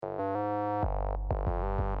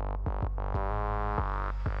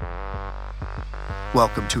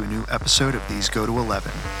Welcome to a new episode of These Go to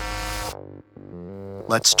 11.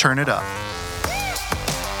 Let's turn it up.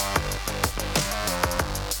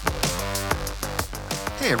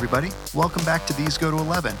 Hey everybody, welcome back to These Go to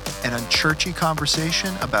 11, an unchurchy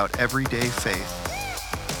conversation about everyday faith.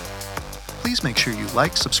 Please make sure you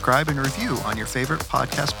like, subscribe, and review on your favorite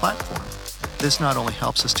podcast platform. This not only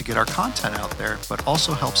helps us to get our content out there, but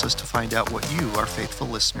also helps us to find out what you, our faithful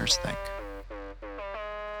listeners, think.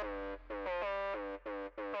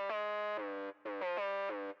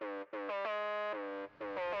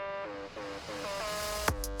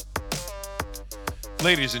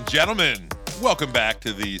 Ladies and gentlemen, welcome back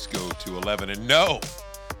to These Go to 11. And no,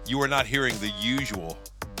 you are not hearing the usual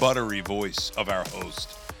buttery voice of our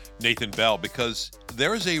host, Nathan Bell, because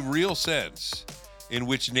there is a real sense in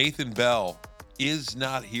which Nathan Bell is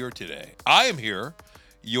not here today. I am here,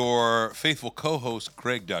 your faithful co-host,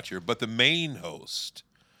 Craig Dutcher, but the main host,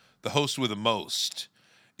 the host with the most,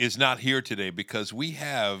 is not here today because we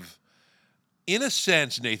have, in a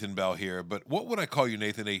sense, Nathan Bell here, but what would I call you,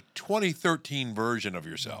 Nathan? A 2013 version of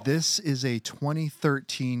yourself. This is a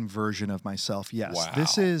 2013 version of myself, yes. Wow.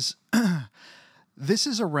 This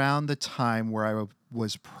is around the time where I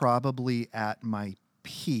was probably at my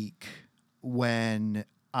peak when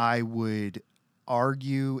I would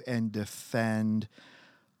argue and defend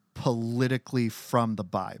politically from the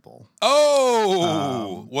Bible.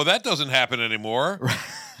 Oh, well, that doesn't happen anymore.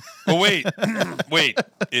 Well, wait,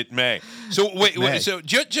 it may. So wait. So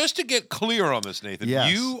just to get clear on this, Nathan,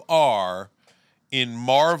 Yes. You are, in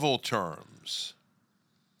Marvel terms,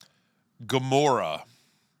 Gamora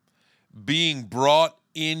being brought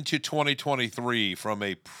into 2023 from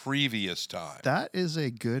a previous time. That is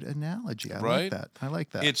a good analogy. I Right?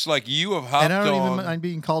 like that. It's like you have hopped And I don't on. even mind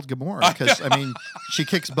being called Gamora because, I mean, she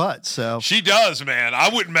kicks butt, so. She does, man. I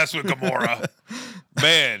wouldn't mess with Gamora.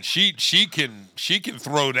 Man, she can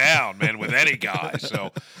throw down, man, with any guy.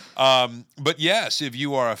 So, but yes, if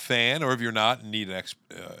you are a fan or if you're not and need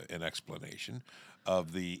an explanation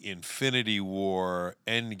of the Infinity War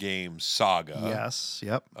Endgame saga. Yes,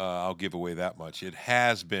 yep. I'll give away that much. It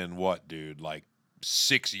has been what, dude? Like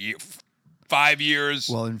 6 years, 5 years.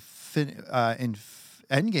 Well,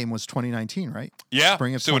 Endgame was 2019, right? Yeah.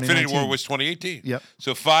 Spring of So Infinity 2019. War was 2018. Yep.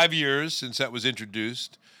 So 5 years since that was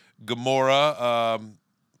introduced. Gamora,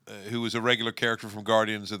 who was a regular character from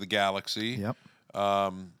Guardians of the Galaxy, Yep.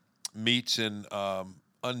 meets an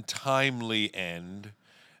untimely end,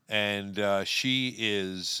 and she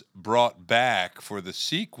is brought back for the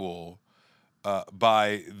sequel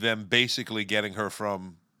by them basically getting her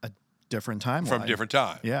from Different timeline. different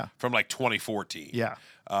time. Yeah. From like 2014. Yeah.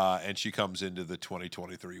 And she comes into the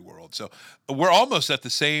 2023 world. So we're almost at the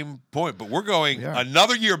same point, but we're going We are.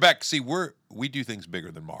 another year back. See, we do things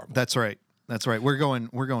bigger than Marvel. That's right. We're going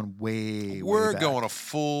way We're back. going a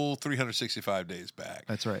full 365 days back.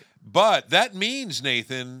 That's right. But that means,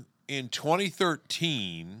 Nathan, in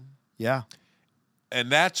 2013, Yeah.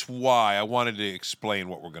 and that's why I wanted to explain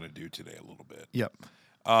what we're going to do today a little bit. Yep.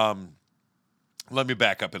 Let me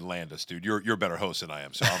back up and land us, dude. You're a better host than I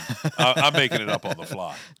am, so I'm making it up on the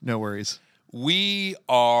fly. No worries. We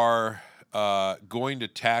are going to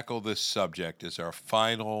tackle this subject as our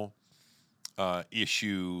final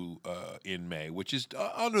issue in May, which is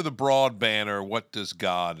under the broad banner, What Does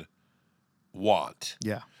God Want?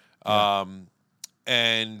 Yeah.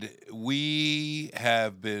 And we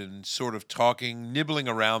have been sort of talking, nibbling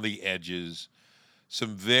around the edges,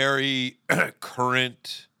 some very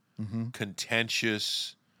current,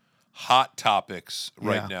 contentious, hot topics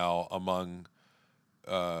right Yeah. now among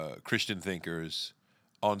Christian thinkers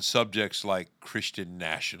on subjects like Christian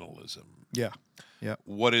nationalism. Yeah. Yeah.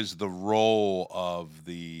 What is the role of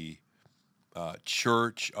the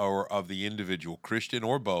church or of the individual Christian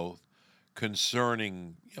or both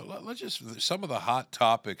concerning, let's just, some of the hot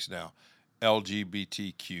topics now,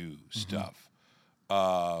 LGBTQ stuff.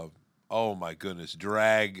 Oh my goodness,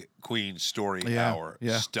 drag queen story Yeah, hour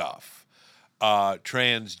yeah. stuff,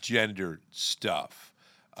 transgender stuff.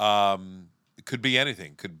 It could be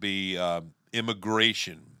anything. Could be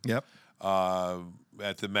immigration. Yep.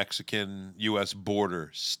 At the Mexican-U.S. border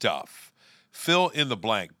stuff. Fill in the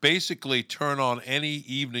blank. Basically, turn on any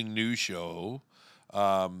evening news show,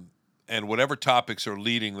 and whatever topics are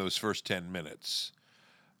leading those first 10 minutes.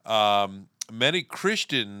 Many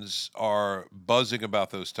Christians are buzzing about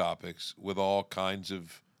those topics with all kinds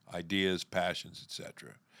of ideas, passions,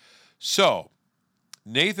 etc. So,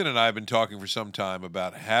 Nathan and I have been talking for some time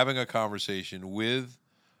about having a conversation with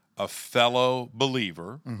a fellow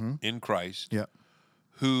believer in Christ Yep.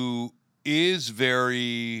 who is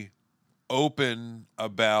very open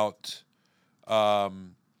about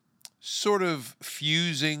sort of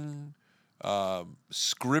fusing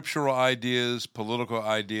scriptural ideas, political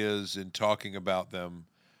ideas, and talking about them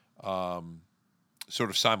sort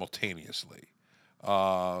of simultaneously.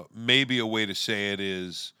 Maybe a way to say it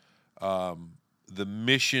is the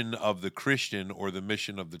mission of the Christian or the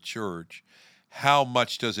mission of the church. How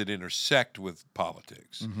much does it intersect with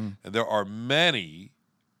politics? And there are many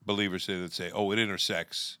believers that say, oh, it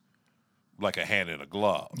intersects like a hand in a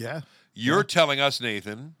glove. Yeah. You're telling us,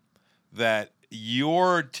 Nathan, that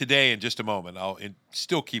you're today, in just a moment, I'll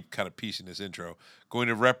still keep kind of piecing this intro, going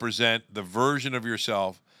to represent the version of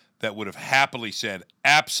yourself that would have happily said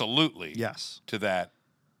absolutely Yes. to that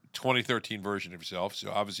 2013 version of yourself.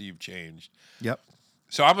 So obviously you've changed. Yep.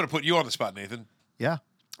 So I'm going to put you on the spot, Nathan. Yeah.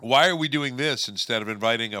 Why are we doing this instead of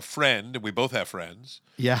inviting a friend? And we both have friends.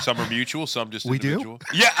 Yeah. Some are mutual, some just We do? individual.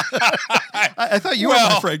 Yeah. I thought you were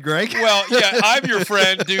my friend, Greg. Well, yeah, I'm your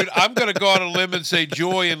friend, dude. I'm going to go on a limb and say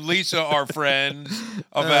Joy and Lisa are friends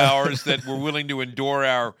of ours that we're willing to endure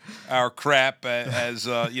our crap as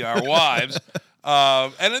our wives.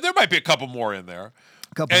 And there might be a couple more in there.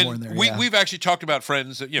 A couple more in there, yeah. We've actually talked about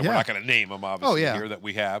friends that, we're not going to name them, obviously, here that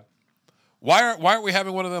we have. Why aren't we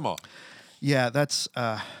having one of them on? Yeah, that's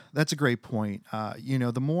a great point.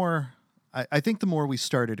 The more I think the more we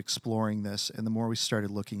started exploring this and the more we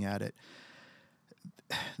started looking at it,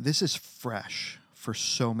 this is fresh for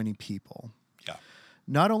so many people. Yeah.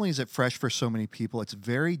 Not only is it fresh for so many people, it's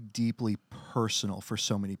very deeply personal for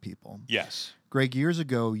so many people. Yes. Greg, years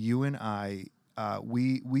ago, you and I,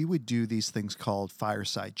 we would do these things called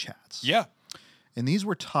fireside chats. Yeah. And these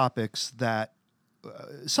were topics that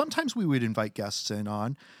sometimes we would invite guests in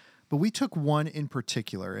on, but we took one in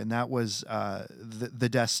particular, and that was the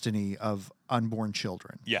destiny of unborn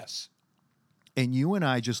children. Yes. And you and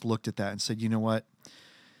I just looked at that and said, you know what?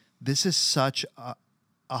 This is such a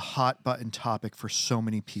hot button topic for so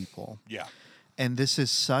many people. Yeah. And this is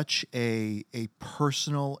such a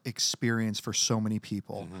personal experience for so many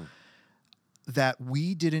people that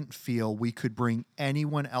we didn't feel we could bring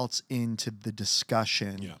anyone else into the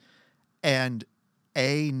discussion and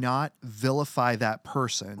not vilify that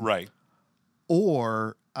person, right,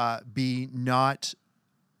 or B, not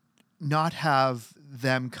have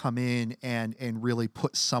them come in and really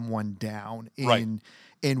put someone down in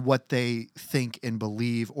what they think and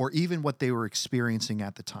believe, or even what they were experiencing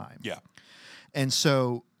at the time. Yeah. And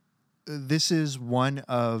so this is one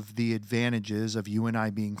of the advantages of you and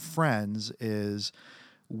I being friends, is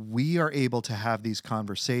we are able to have these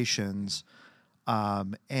conversations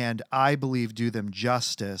and I believe do them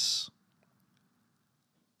justice,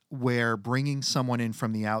 where bringing someone in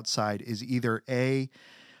from the outside is either I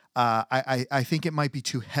think it might be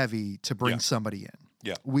too heavy to bring somebody in.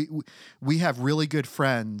 Yeah. We have really good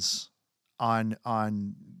friends on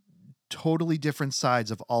totally different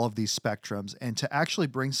sides of all of these spectrums, and to actually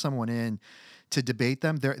bring someone in to debate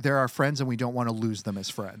them, they're our friends, and we don't want to lose them as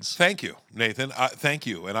friends. Thank you, Nathan. Thank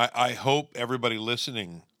you. And I hope everybody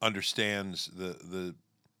listening understands the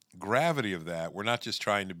gravity of that. We're not just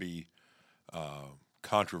trying to be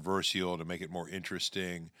controversial to make it more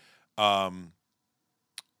interesting.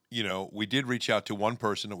 We did reach out to one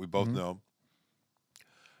person that we both know,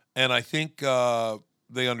 and I think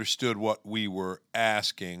they understood what we were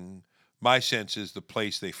asking. My sense is the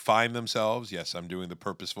place they find themselves, yes, I'm doing the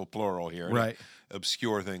purposeful plural here, right,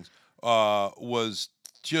 obscure things, was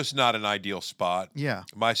just not an ideal spot. Yeah.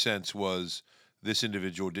 My sense was this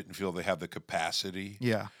individual didn't feel they have the capacity.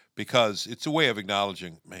 Yeah. Because it's a way of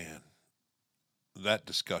acknowledging, man, that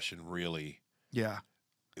discussion really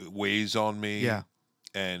weighs on me. Yeah.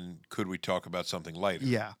 And could we talk about something lighter?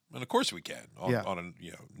 Yeah. And of course we can on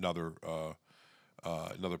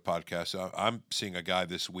another podcast. I'm seeing a guy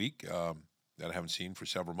this week that I haven't seen for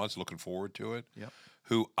several months, looking forward to it,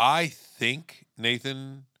 who I think,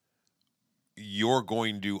 Nathan, you're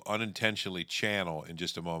going to unintentionally channel in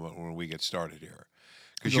just a moment when we get started here.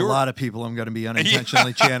 There's a lot of people I'm going to be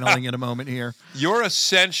unintentionally channeling in a moment here. You're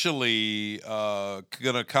essentially going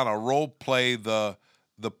to kind of role play the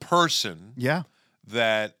person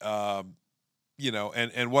that, and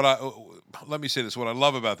let me say this, what I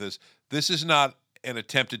love about this is not an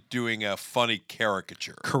attempt at doing a funny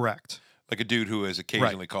caricature. Correct. Like a dude who is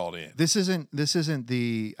occasionally called in. This isn't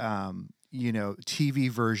the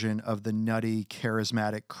TV version of the nutty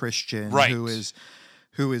charismatic Christian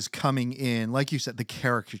who is coming in, like you said, the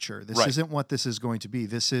caricature. This isn't what this is going to be.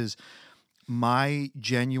 This is my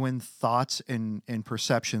genuine thoughts and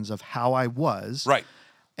perceptions of how I was. Right.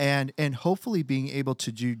 And hopefully being able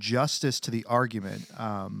to do justice to the argument.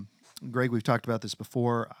 Greg, we've talked about this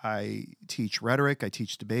before. I teach rhetoric. I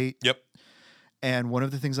teach debate. Yep. And one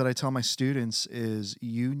of the things that I tell my students is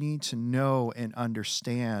you need to know and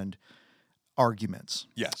understand arguments.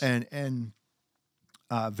 Yes. And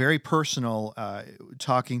very personal,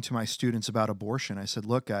 talking to my students about abortion. I said,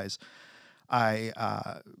 look, guys,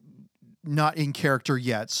 not in character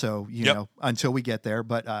yet, so, until we get there.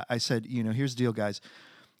 But I said, here's the deal, guys.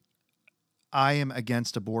 I am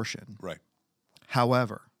against abortion. Right.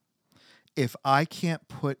 However, if I can't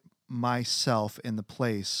put myself in the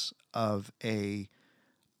place of a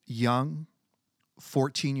young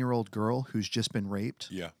 14-year-old girl who's just been raped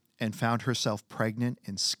and found herself pregnant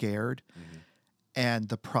and scared, and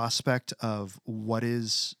the prospect of what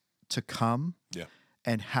is to come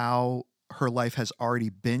and how her life has already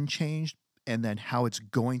been changed and then how it's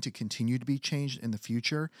going to continue to be changed in the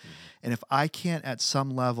future. And if I can't at some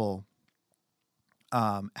level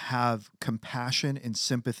have compassion and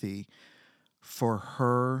sympathy for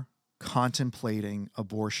her contemplating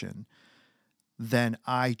abortion, then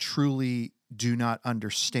I truly do not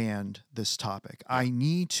understand this topic. I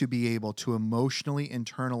need to be able to emotionally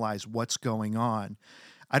internalize what's going on.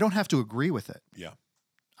 I don't have to agree with it. Yeah.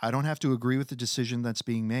 I don't have to agree with the decision that's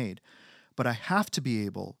being made, but I have to be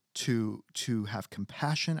able to have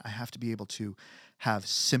compassion. I have to be able to have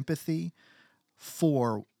sympathy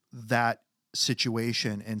for that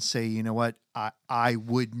situation and say, you know what, I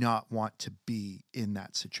would not want to be in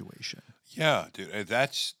that situation. Yeah, dude,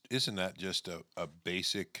 isn't that just a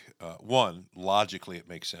basic one? Logically, it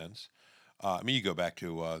makes sense. I mean, you go back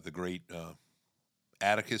to the great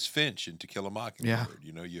Atticus Finch in To Kill a Mockingbird.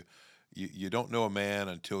 Yeah. You don't know a man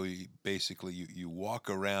until you walk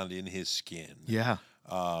around in his skin. Yeah.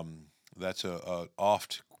 That's a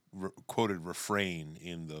oft quoted refrain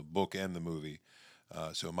in the book and the movie.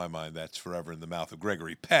 So in my mind, that's forever in the mouth of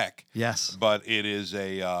Gregory Peck. Yes. But it is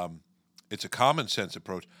it's a common sense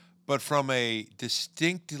approach, but from a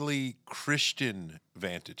distinctly Christian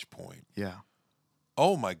vantage point. Yeah.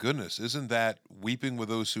 Oh my goodness, isn't that weeping with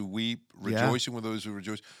those who weep, rejoicing with those who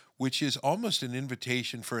rejoice, which is almost an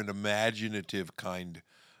invitation for an imaginative kind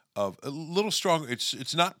of a little stronger.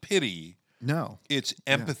 It's not pity. No. It's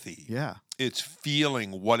empathy. Yeah. It's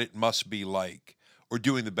feeling what it must be like, or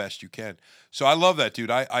doing the best you can. So I love that, dude.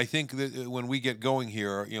 I think that when we get going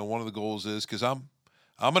here, one of the goals is, because I'm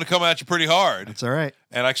going to come at you pretty hard. That's all right.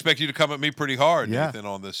 And I expect you to come at me pretty hard, Yeah. Nathan,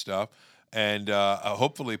 on this stuff. And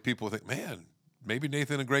hopefully people think, man, maybe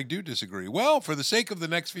Nathan and Greg do disagree. Well, for the sake of the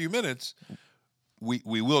next few minutes, we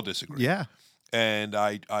will disagree. Yeah. And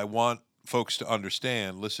I want folks to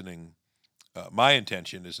understand, listening, my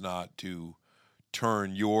intention is not to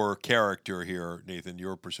turn your character here, Nathan,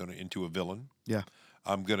 your persona, into a villain. Yeah.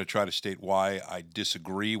 I'm going to try to state why I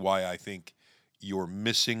disagree, why I think you're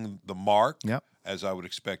missing the mark, as I would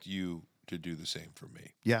expect you to do the same for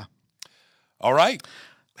me. Yeah. All right.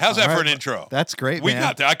 How's that for an intro? That's great, we man.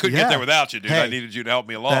 got there. I couldn't get there without you, dude. Hey, I needed you to help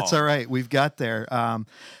me along. That's all right. We've got there.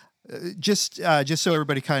 Just so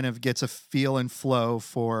everybody kind of gets a feel and flow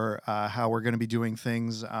for how we're going to be doing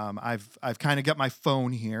things. I've kind of got my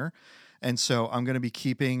phone here, and so I'm going to be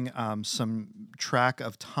keeping some track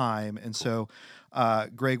of time. And so,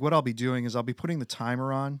 Greg, what I'll be doing is I'll be putting the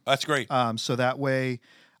timer on. That's great. So that way,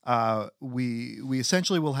 we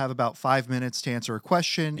essentially will have about 5 minutes to answer a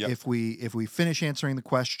question. Yep. If we finish answering the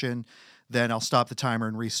question, then I'll stop the timer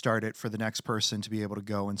and restart it for the next person to be able to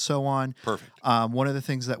go, and so on. Perfect. One of the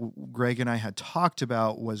things that Greg and I had talked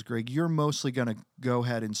about was, Greg, you're mostly going to go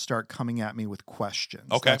ahead and start coming at me with questions.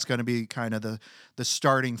 Okay. That's going to be kind of the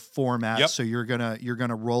starting format. Yep. So you're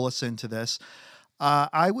gonna roll us into this.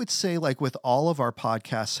 I would say, like with all of our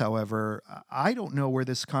podcasts, however, I don't know where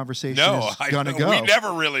this conversation is going to go. We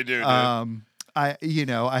never really do, dude.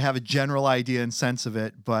 I have a general idea and sense of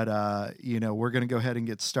it, but we're going to go ahead and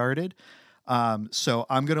get started. So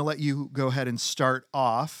I'm going to let you go ahead and start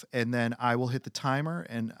off, and then I will hit the timer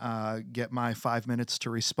and get my 5 minutes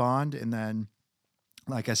to respond. And then,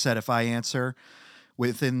 like I said, if I answer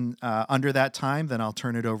within under that time, then I'll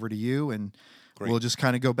turn it over to you, and we'll just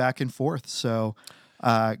kind of go back and forth. So,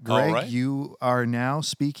 Greg, right. You are now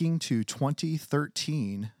speaking to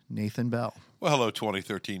 2013 Nathan Bell. Well, hello,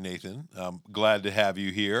 2013 Nathan. I'm glad to have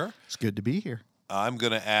you here. It's good to be here. I'm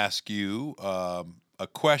going to ask you a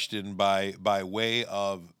question by way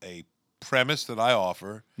of a premise that I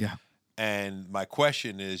offer. Yeah. And my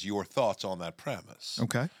question is your thoughts on that premise.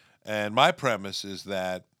 Okay. And my premise is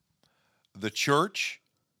that the church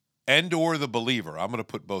and or the believer, I'm going to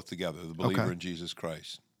put both together, the believer in Jesus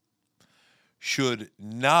Christ, should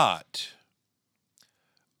not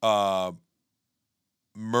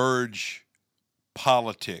merge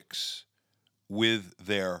politics with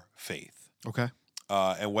their faith. Okay.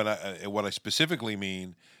 And what I specifically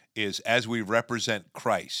mean is as we represent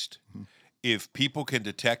Christ, if people can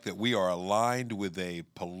detect that we are aligned with a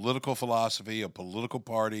political philosophy, a political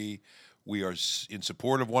party, we are in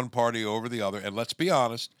support of one party over the other, and let's be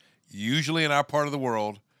honest, usually in our part of the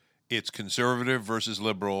world, it's conservative versus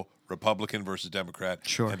liberal, Republican versus Democrat,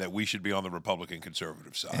 Sure. and that we should be on the Republican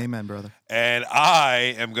conservative side. Amen, brother. And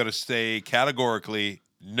I am going to say categorically,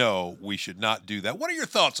 no, we should not do that. What are your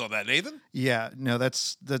thoughts on that, Nathan? Yeah, no,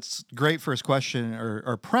 that's great first question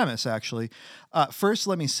or premise, actually. First,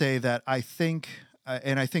 let me say that I think,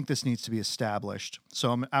 and I think this needs to be established,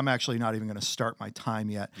 so I'm actually not even going to start my time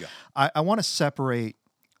yet. Yeah. I want to separate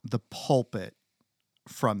the pulpit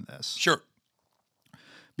from this. Sure.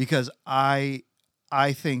 Because I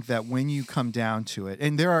think that when you come down to it,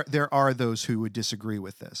 and there are those who would disagree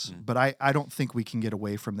with this, but I don't think we can get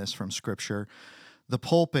away from this from Scripture. The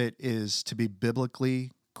pulpit is to be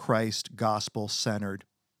biblically Christ gospel centered,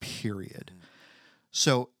 period.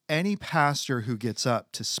 So any pastor who gets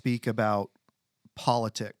up to speak about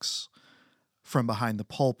politics from behind the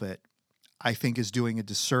pulpit, I think is doing a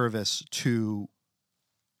disservice to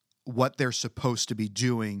what they're supposed to be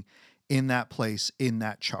doing in that place, in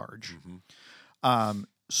that charge.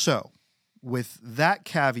 So with that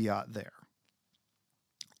caveat there,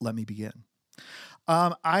 let me begin.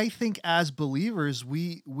 I think as believers,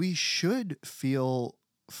 we should feel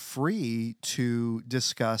free to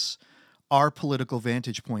discuss our political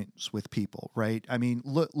vantage points with people, right? I mean,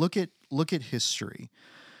 look at history,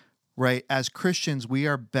 right? As Christians, we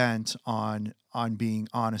are bent on being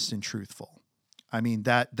honest and truthful. I mean,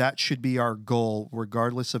 that should be our goal,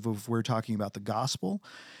 regardless of if we're talking about the gospel,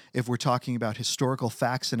 if we're talking about historical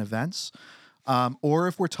facts and events, or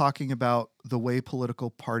if we're talking about the way political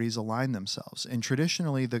parties align themselves. And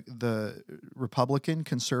traditionally, the Republican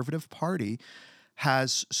Conservative Party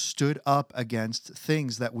has stood up against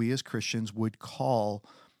things that we as Christians would call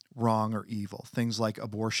wrong or evil, things like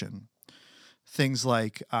abortion, things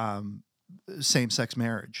like same-sex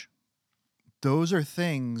marriage. Those are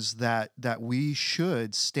things that we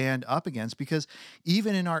should stand up against, because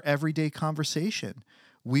even in our everyday conversation,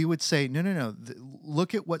 we would say, no,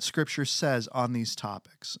 look at what Scripture says on these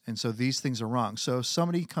topics. And so these things are wrong. So if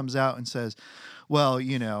somebody comes out and says, well,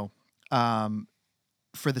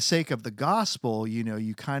 for the sake of the gospel,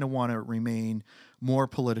 you kind of want to remain more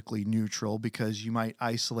politically neutral because you might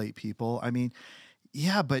isolate people. I mean,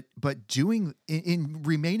 yeah, but doing in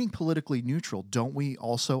remaining politically neutral, don't we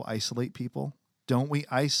also isolate people? Don't we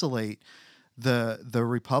isolate the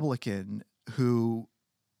Republican who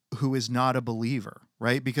is not a believer,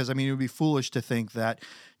 right? Because I mean, it would be foolish to think that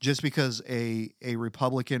just because a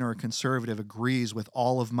Republican or a conservative agrees with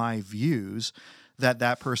all of my views,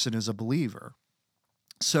 that person is a believer.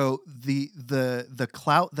 So the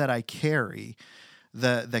clout that I carry,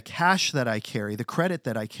 the cash that I carry, the credit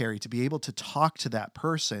that I carry to be able to talk to that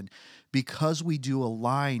person, because we do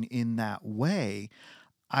align in that way,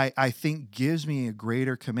 I think gives me a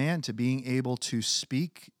greater command to being able to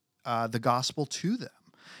speak the gospel to them,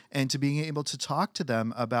 and to being able to talk to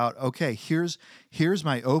them about, okay, here's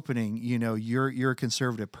my opening. You're a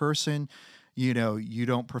conservative person. You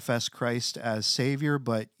don't profess Christ as Savior,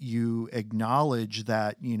 but you acknowledge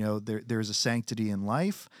that, there's a sanctity in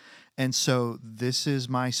life. And so this is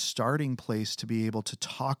my starting place to be able to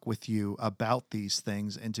talk with you about these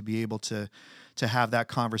things and to be able to have that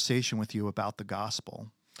conversation with you about the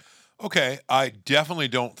gospel. Okay, I definitely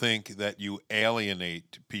don't think that you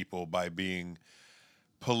alienate people by being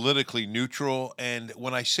politically neutral. And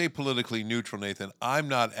when I say politically neutral, Nathan, I'm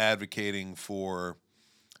not advocating for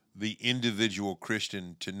the individual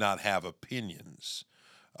Christian to not have opinions.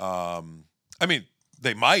 I mean,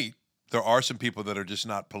 they might. There are some people that are just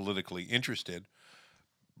not politically interested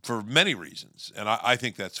for many reasons, and I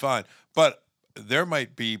think that's fine. But there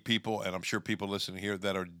might be people, and I'm sure people listening here,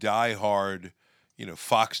 that are diehard,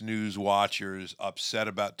 Fox News watchers, upset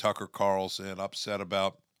about Tucker Carlson, upset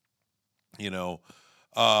about,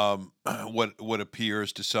 what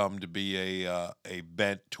appears to some to be a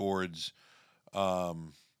bent towards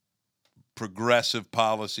progressive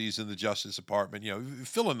policies in the Justice Department.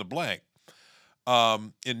 Fill in the blank.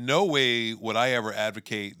 In no way would I ever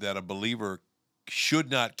advocate that a believer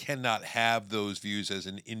cannot have those views as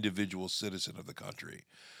an individual citizen of the country.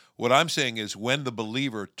 What I'm saying is, when the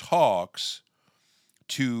believer talks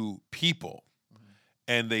to people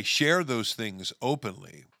and they share those things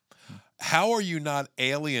openly, how are you not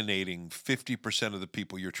alienating 50% of the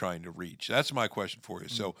people you're trying to reach? That's my question for you.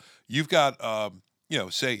 So you've got,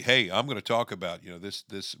 say, hey, I'm going to talk about,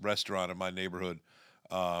 this restaurant in my neighborhood,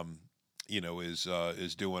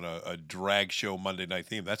 is doing a drag show Monday night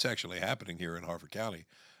theme. That's actually happening here in Harford County.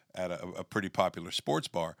 at a pretty popular sports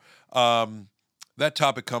bar. That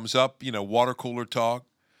topic comes up, water cooler talk.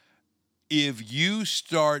 If you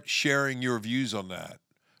start sharing your views on that,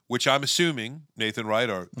 which I'm assuming, Nathan, right,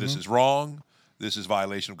 or this is wrong, this is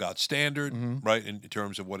violation of God's standard, right, in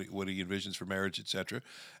terms of what he envisions for marriage, etc.,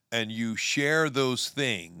 and you share those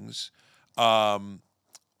things, tell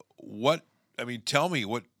me,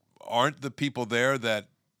 what aren't the people there that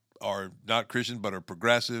are not Christian but are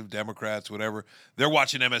progressive, Democrats, whatever, they're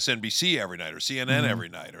watching MSNBC every night or CNN every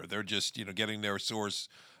night, or they're just, getting their source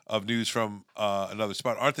of news from another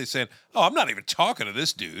spot. Aren't they saying, oh, I'm not even talking to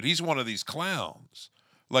this dude. He's one of these clowns.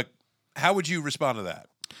 Like, how would you respond to that?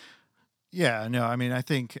 Yeah, no, I mean, I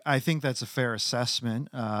think that's a fair assessment,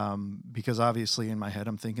 because obviously in my head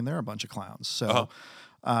I'm thinking they're a bunch of clowns. So,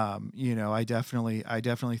 I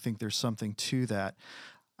definitely think there's something to that.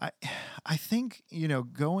 I think,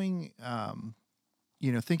 going,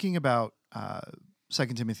 thinking about 2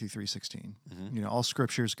 Timothy 3:16, all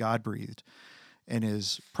scripture is God-breathed and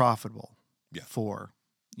is profitable for,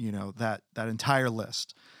 that entire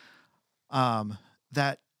list,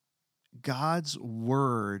 that God's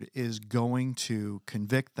word is going to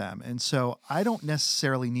convict them. And so I don't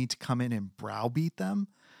necessarily need to come in and browbeat them,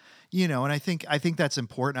 and I think that's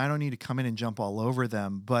important. I don't need to come in and jump all over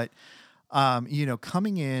them, but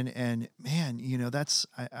coming in and, man, that's,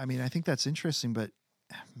 I think that's interesting, but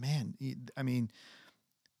man,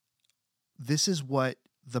 this is what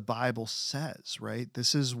the Bible says, right?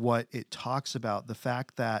 This is what it talks about. The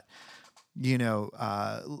fact that,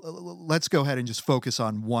 let's go ahead and just focus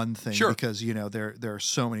on one thing, because, there are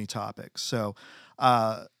so many topics. So,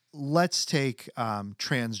 let's take,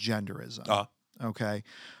 transgenderism. Okay.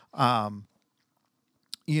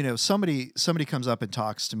 Somebody comes up and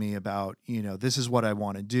talks to me about, this is what I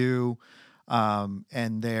want to do. And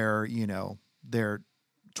they're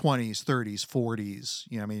 20s, 30s, 40s,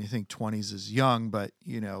 I think 20s is young, but,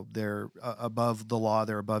 they're above the law,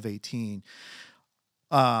 they're above 18.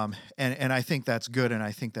 And I think that's good. And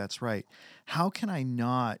I think that's right. How can I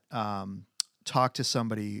not, talk to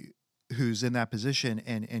somebody who's in that position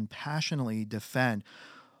and passionately defend,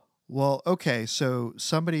 well, okay, so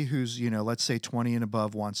somebody who's, let's say 20 and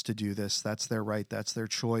above wants to do this. That's their right. That's their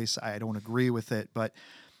choice. I don't agree with it. But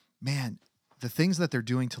man, the things that they're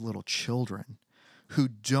doing to little children who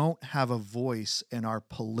don't have a voice in our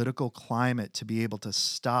political climate to be able to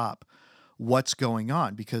stop what's going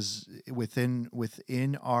on, because within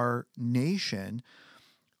our nation,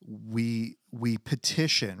 we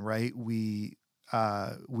petition, right? We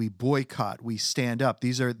boycott, we stand up.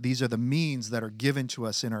 These are the means that are given to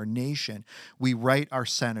us in our nation. We write our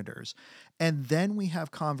senators. And then we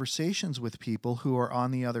have conversations with people who are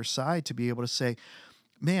on the other side to be able to say,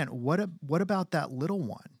 man, what about that little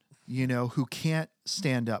one, who can't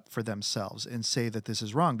stand up for themselves and say that this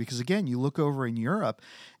is wrong? Because again, you look over in Europe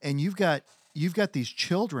and you've got these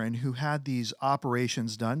children who had these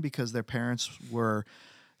operations done because their parents were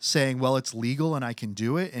saying, well, it's legal and I can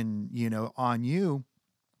do it, and, on you.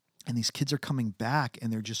 And these kids are coming back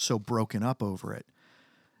and they're just so broken up over it.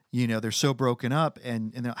 They're so broken up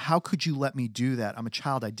and how could you let me do that? I'm a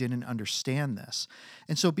child. I didn't understand this.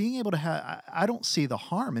 And so being able to I don't see the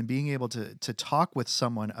harm in being able to talk with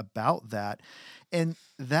someone about that. And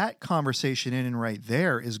that conversation in and right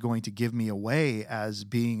there is going to give me away as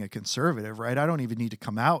being a conservative, right? I don't even need to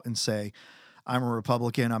come out and say, I'm a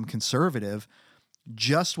Republican, I'm conservative.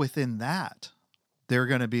 Just within that, they're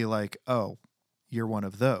going to be like, oh, you're one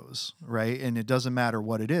of those, right? And it doesn't matter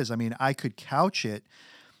what it is. I mean, I could couch it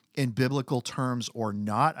in biblical terms or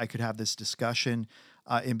not. I could have this discussion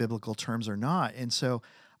in biblical terms or not. And so,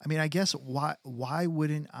 I guess why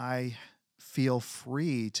wouldn't I feel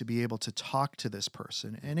free to be able to talk to this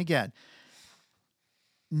person? And again,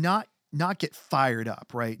 not get fired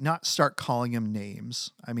up, right? Not start calling them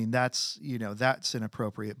names. That's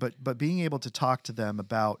inappropriate, but being able to talk to them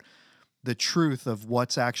about the truth of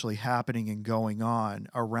what's actually happening and going on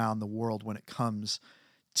around the world when it comes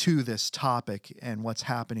to this topic and what's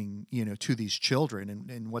happening, to these children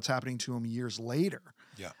and what's happening to them years later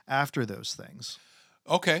after those things.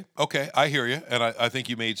 Okay. I hear you. And I think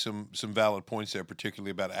you made some valid points there,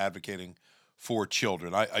 particularly about advocating for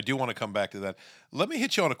children. I do want to come back to that. Let me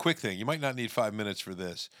hit you on a quick thing. You might not need 5 minutes for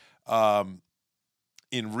this.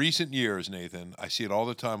 In recent years, Nathan, I see it all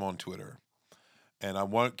the time on Twitter, and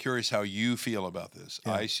I'm curious how you feel about this.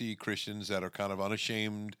 Yeah. I see Christians that are kind of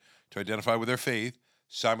unashamed to identify with their faith,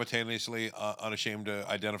 simultaneously unashamed to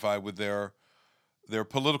identify with their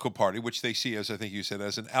political party, which they see, as I think you said,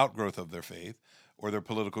 as an outgrowth of their faith or their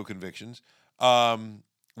political convictions,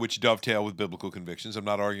 which dovetail with biblical convictions. I'm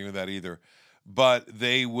not arguing with that either. But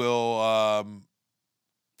they will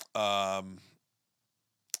um,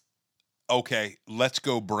 okay, let's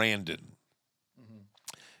go Brandon.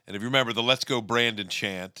 And if you remember, the "Let's Go Brandon"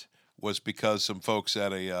 chant was because some folks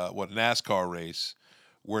at a NASCAR race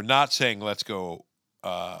were not saying "Let's go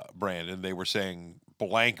Brandon." They were saying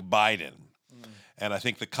blank Biden. And I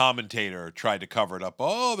think the commentator tried to cover it up.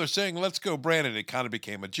 Oh, they're saying "Let's go Brandon." It kind of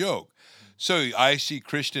became a joke. So I see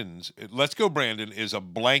Christians. "Let's go Brandon" is a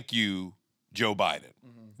blank you Joe Biden.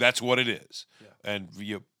 That's what it is. Yeah. And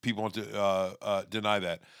people want to deny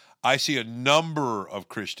that. I see a number of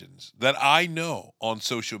Christians that I know on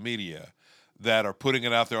social media that are putting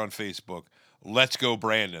it out there on Facebook. "Let's go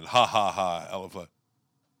Brandon." Ha ha ha. Elephant.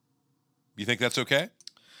 You think that's okay?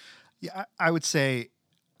 Yeah, I would say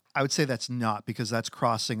that's not, because that's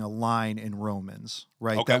crossing a line in Romans,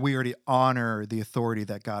 right? Okay. That we already honor the authority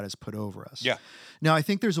that God has put over us. Yeah. Now, I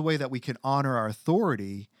think there's a way that we can honor our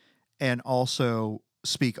authority and also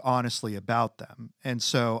speak honestly about them. And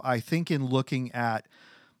so I think in looking at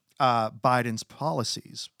Biden's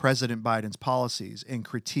policies, President Biden's policies, and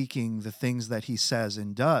critiquing the things that he says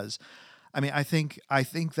and does, I mean, I think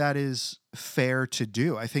that is fair to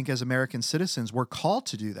do. I think as American citizens, we're called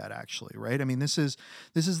to do that, actually, right? I mean, this is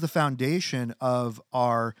the foundation of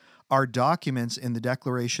our documents in the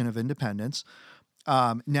Declaration of Independence.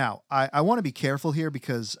 Now, I want to be careful here,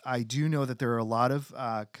 because I do know that there are a lot of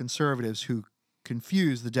conservatives who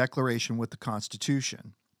confuse the Declaration with the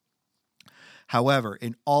Constitution. However,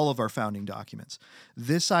 in all of our founding documents,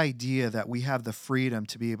 this idea that we have the freedom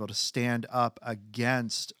to be able to stand up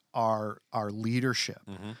against our leadership,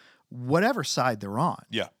 whatever side they're on,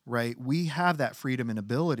 right? We have that freedom and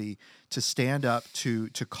ability to stand up, to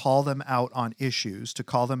call them out on issues, to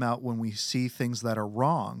call them out when we see things that are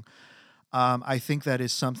wrong. I think that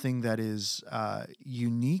is something that is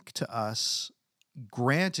unique to us,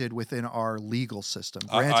 granted within our legal system,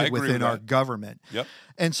 granted within our government. Yep.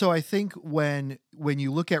 And so I think when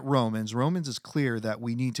you look at Romans is clear that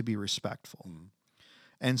we need to be respectful.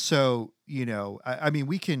 And so, I mean,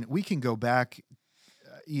 we can go back,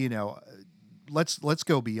 let's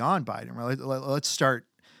go beyond Biden. Right? Let's start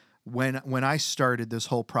when I started this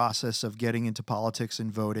whole process of getting into politics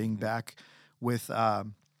and voting back with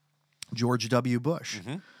George W. Bush,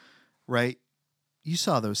 right? You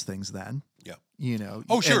saw those things then. Yeah.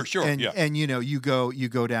 Oh, sure. And you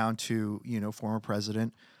go down to, former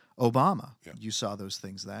President Obama. Yeah. You saw those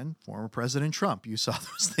things then. Former President Trump. You saw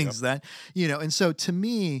those things then. And so to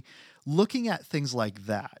me, looking at things like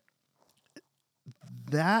that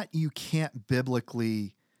you can't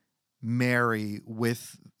biblically marry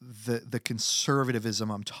with the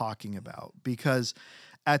conservatism I'm talking about, because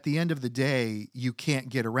at the end of the day, you can't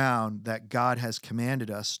get around that God has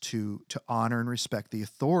commanded us to honor and respect the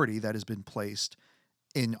authority that has been placed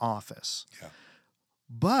in office. Yeah.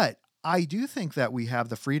 But I do think that we have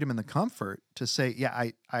the freedom and the comfort to say, yeah,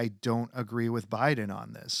 I don't agree with Biden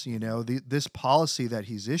on this. This policy that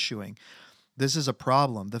he's issuing, this is a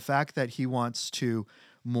problem. The fact that he wants to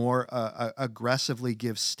more aggressively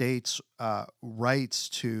give states rights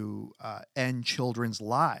to end children's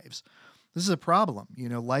lives, this is a problem.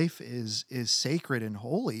 Life is sacred and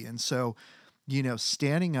holy. And so,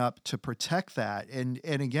 standing up to protect that. And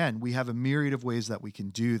again, we have a myriad of ways that we can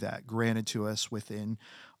do that, granted to us within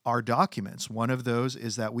our documents. One of those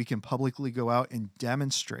is that we can publicly go out and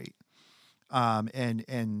demonstrate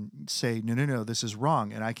and say, no, this is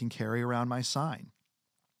wrong. And I can carry around my sign.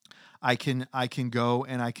 I can go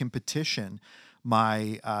and I can petition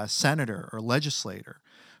my senator or legislator,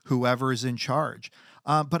 whoever is in charge.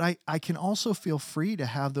 But I can also feel free to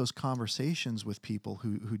have those conversations with people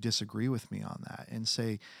who disagree with me on that and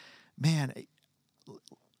say, man,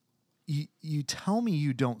 you tell me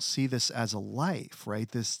you don't see this as a life, right?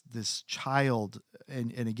 This child,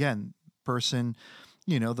 and again, person,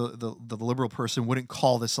 the liberal person wouldn't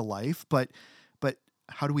call this a life, but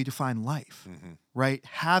how do we define life, right?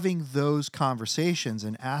 Having those conversations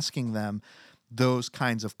and asking them those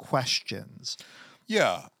kinds of questions.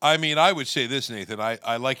 Yeah, I mean, I would say this, Nathan.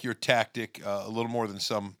 I like your tactic a little more than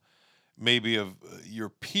some maybe of your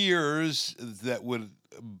peers that would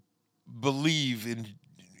believe in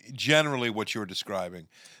generally what you're describing.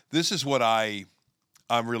 This is what I'm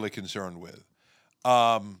really concerned with.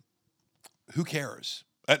 Who cares?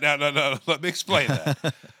 No, let me explain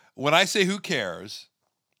that. When I say who cares,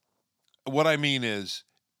 what I mean is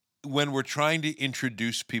when we're trying to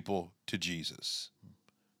introduce people to Jesus,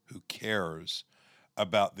 who cares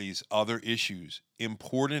about these other issues,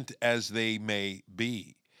 important as they may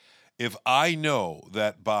be? If I know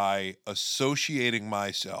that by associating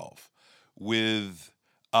myself with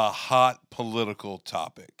a hot political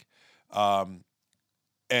topic,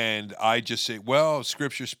 and I just say, well,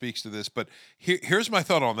 Scripture speaks to this. But here's my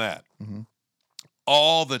thought on that. Mhm.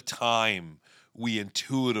 All the time, we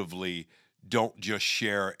intuitively don't just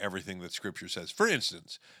share everything that Scripture says. For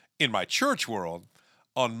instance, in my church world,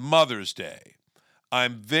 on Mother's Day,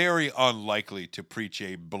 I'm very unlikely to preach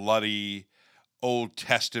a bloody Old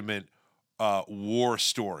Testament war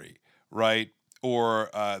story, right? Or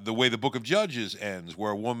the way the book of Judges ends,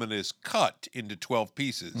 where a woman is cut into 12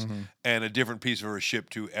 pieces and a different piece of her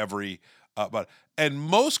shipped to every. And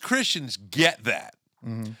most Christians get that.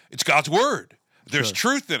 It's God's word. There's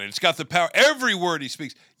Sure. truth in it. It's got the power. Every word he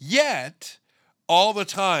speaks. Yet, all the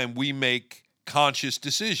time, we make conscious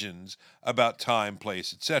decisions about time,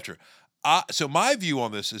 place, etc. So my view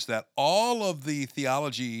on this is that all of the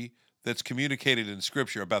theology that's communicated in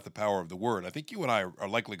Scripture about the power of the word, I think you and I are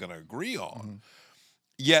likely going to agree on.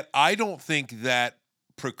 Yet I don't think that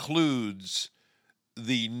precludes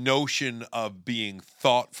the notion of being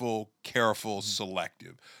thoughtful, careful,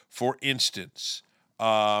 selective. For instance,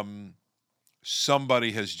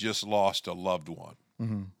 somebody has just lost a loved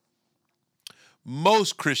one.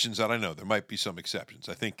 Most Christians that I know, there might be some exceptions.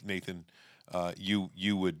 I think, Nathan,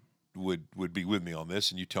 you would be with me on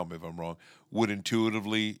this, and you tell me if I'm wrong, would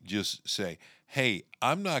intuitively just say, hey,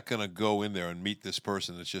 I'm not going to go in there and meet this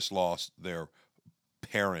person that's just lost their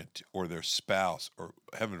parent or their spouse or,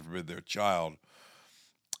 heaven forbid, their child,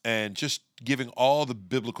 and just giving all the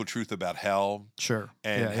biblical truth about hell. Sure.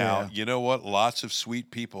 And Yeah, how, yeah. you know what, lots of sweet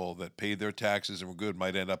people that paid their taxes and were good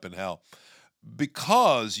might end up in hell.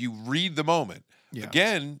 Because you read the moment. Yeah.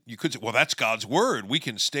 Again, you could say, well, that's God's word. We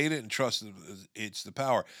can state it and trust that it's the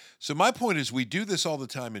power. So my point is, we do this all the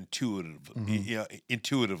time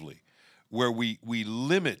intuitively, where we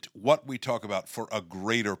limit what we talk about for a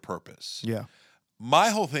greater purpose. Yeah. My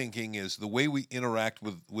whole thinking is the way we interact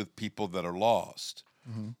with people that are lost,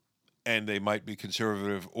 and they might be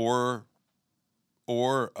conservative or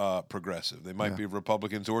progressive. They might be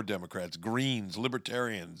Republicans or Democrats, Greens,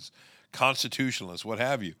 Libertarians, Constitutionalists, what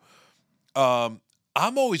have you.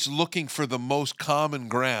 I'm always looking for the most common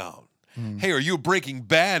ground. Hey, are you a Breaking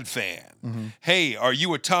Bad fan? Hey, are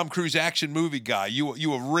you a Tom Cruise action movie guy?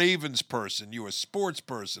 You a Ravens person? You a sports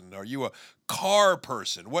person? Are you a car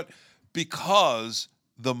person? What? Because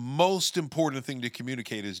the most important thing to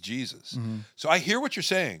communicate is Jesus. So I hear what you're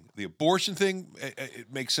saying. The abortion thing,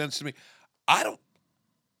 it makes sense to me. I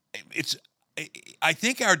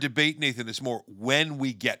think our debate, Nathan, is more when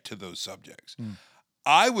we get to those subjects.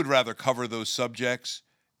 I would rather cover those subjects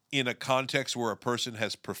in a context where a person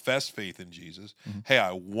has professed faith in Jesus. Hey,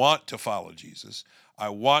 I want to follow Jesus. I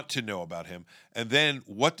want to know about him. And then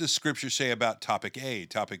what does Scripture say about topic A,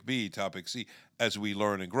 topic B, topic C, as we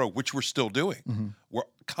learn and grow, which we're still doing. We're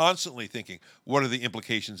constantly thinking, what are the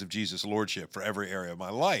implications of Jesus' lordship for every area of my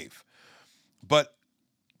life? But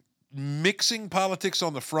mixing politics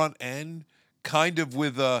on the front end, kind of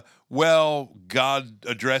with well, God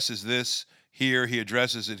addresses this here, he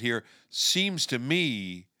addresses it here, seems to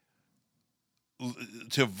me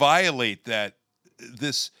to violate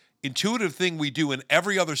this intuitive thing we do in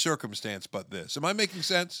every other circumstance but this. Am I making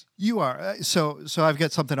sense? You are. So I've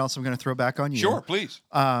got something else I'm going to throw back on you. Sure, please.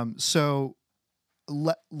 So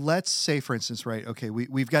let's say, for instance, right, okay,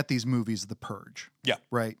 we've got these movies, The Purge. Yeah.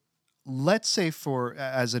 Right? Let's say,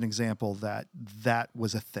 as an example, that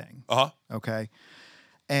was a thing. Okay?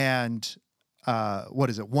 And what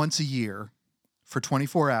is it? Once a year for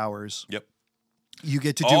 24 hours. Yep. You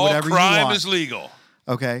get to do whatever you want. All crime is legal.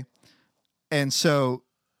 Okay? And so...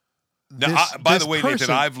 Now, by the way, Nathan,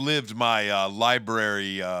 I've lived my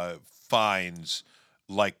library fines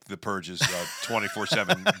like The Purge's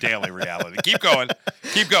 24/7 daily reality. Keep going.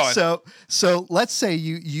 So let's say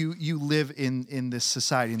you live in this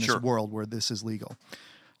society, in this world where this is legal.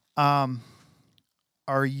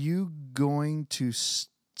 Are you going to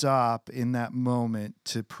stop in that moment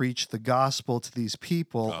to preach the gospel to these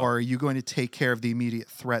people, or are you going to take care of the immediate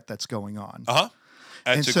threat that's going on?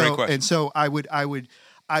 That's a great question. And so I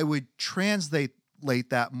would translate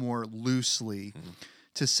that more loosely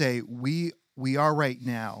to say we are right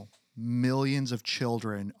now, millions of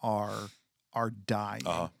children are dying,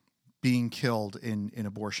 being killed in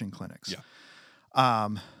abortion clinics. Yeah.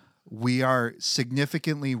 We are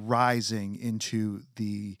significantly rising into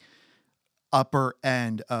the upper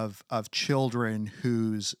end of children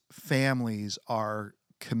whose families are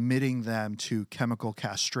committing them to chemical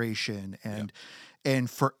castration and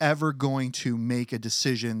forever going to make a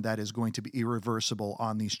decision that is going to be irreversible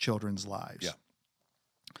on these children's lives. Yeah.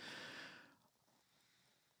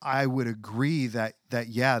 I would agree that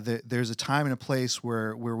there's a time and a place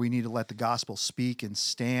where we need to let the gospel speak and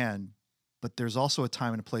stand but there's also a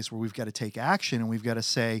time and a place where we've got to take action, and we've got to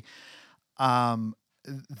say,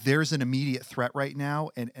 there's an immediate threat right now,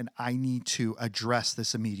 and I need to address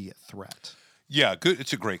this immediate threat. Yeah, good.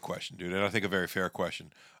 It's a great question, dude, and I think a very fair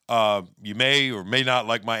question. You may or may not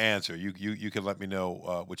like my answer. You can let me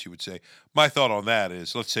know what you would say. My thought on that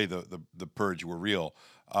is, let's say the purge were real.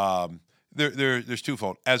 There's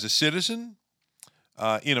twofold. As a citizen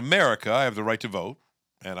in America, I have the right to vote,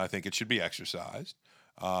 and I think it should be exercised.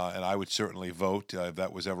 And I would certainly vote if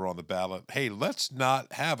that was ever on the ballot. Hey, let's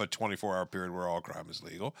not have a 24-hour period where all crime is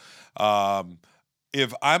legal.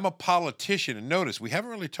 If I'm a politician, and notice we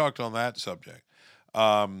haven't really talked on that subject.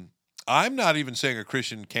 I'm not even saying a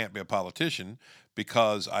Christian can't be a politician,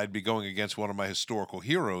 because I'd be going against one of my historical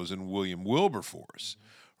heroes in William Wilberforce,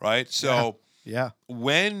 right? So Yeah.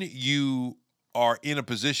 when you are in a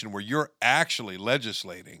position where you're actually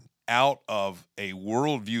legislating out of a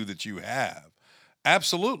worldview that you have,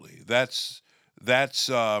 absolutely, that's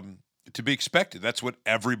to be expected. That's what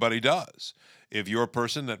everybody does. If you're a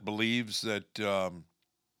person that believes that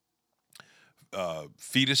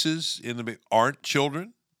fetuses aren't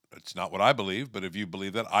children, that's not what I believe. But if you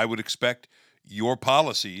believe that, I would expect your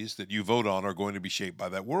policies that you vote on are going to be shaped by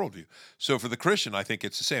that worldview. So for the Christian, I think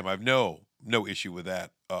it's the same. I have no issue with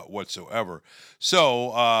that whatsoever.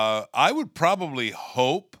 So I would probably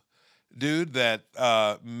hope, dude, that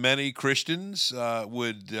many Christians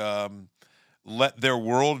would let their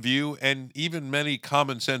worldview, and even many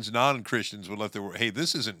common sense non-Christians would let hey,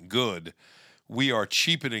 this isn't good. We are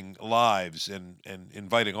cheapening lives and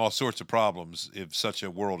inviting all sorts of problems if such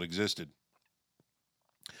a world existed.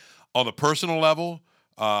 On the personal level,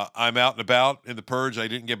 I'm out and about in the purge. I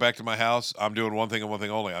didn't get back to my house. I'm doing one thing and one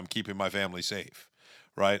thing only. I'm keeping my family safe.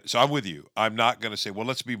 Right? So I'm with you. I'm not going to say, well,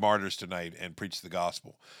 let's be martyrs tonight and preach the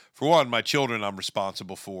gospel. For one, my children I'm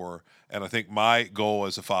responsible for, and I think my goal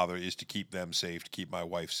as a father is to keep them safe, to keep my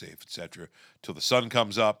wife safe, etc., till the sun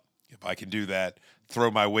comes up. If I can do that,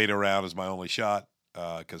 throw my weight around is my only shot,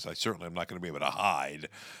 because I certainly am not going to be able to hide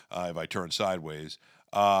if I turn sideways.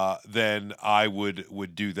 Then I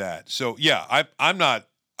would do that. So yeah, I'm not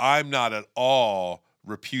at all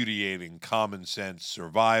repudiating common sense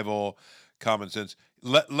survival, common sense.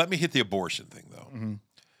 Let me hit the abortion thing, though. Mm-hmm.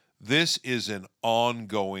 This is an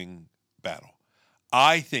ongoing battle.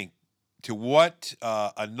 I think to what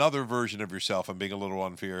another version of yourself, I'm being a little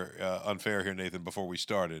unfair here, Nathan, before we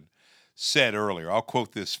started, said earlier. I'll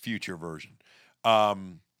quote this future version.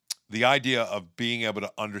 The idea of being able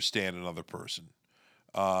to understand another person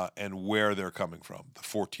and where they're coming from, the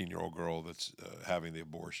 14-year-old girl that's having the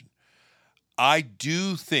abortion. I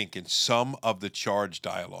do think in some of the charge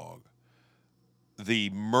dialogue,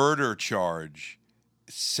 the murder charge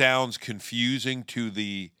sounds confusing to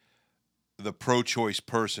the pro-choice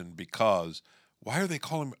person, because why are they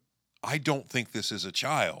calling? I don't think this is a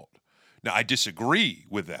child. Now, I disagree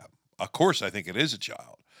with them. Of course, I think it is a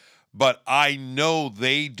child, but I know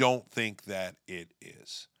they don't think that it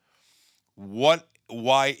is.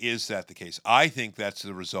 Why is that the case? I think that's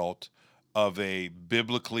the result of a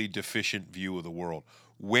biblically deficient view of the world.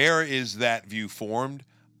 Where is that view formed?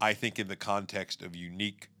 I think in the context of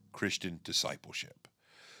unique Christian discipleship.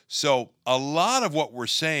 So a lot of what we're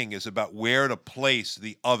saying is about where to place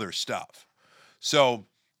the other stuff. So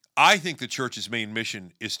I think the church's main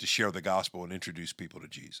mission is to share the gospel and introduce people to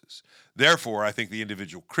Jesus. Therefore, I think the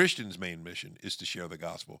individual Christian's main mission is to share the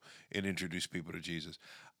gospel and introduce people to Jesus.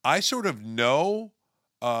 I sort of know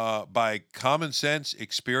by common sense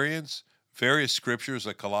experience various scriptures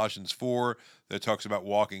like Colossians 4 that talks about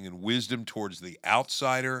walking in wisdom towards the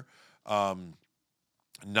outsider,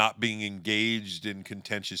 not being engaged in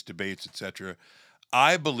contentious debates, etc.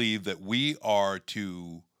 I believe that we are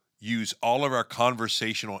to use all of our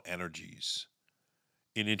conversational energies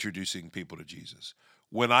in introducing people to Jesus.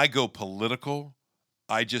 When I go political,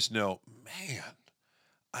 I just know, man,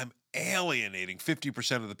 I'm alienating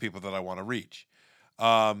 50% of the people that I want to reach.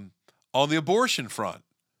 On the abortion front,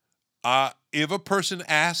 if a person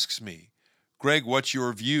asks me, Greg, what's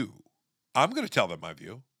your view? I'm going to tell them my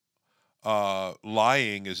view.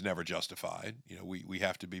 Lying is never justified. You know, we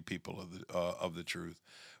have to be people of the truth.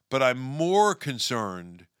 But I'm more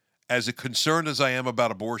concerned as I am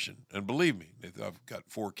about abortion. And believe me, I've got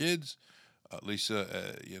 4 kids.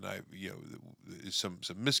 Lisa, some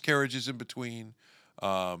miscarriages in between.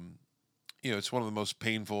 It's one of the most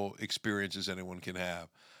painful experiences anyone can have.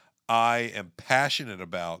 I am passionate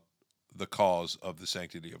about the cause of the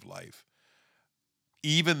sanctity of life.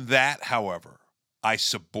 Even that, however, I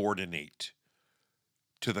subordinate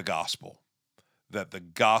to the gospel, that the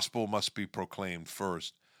gospel must be proclaimed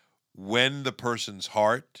first. When the person's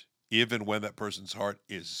heart if and when that person's heart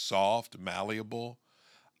is soft, malleable,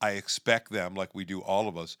 I expect them, like we do all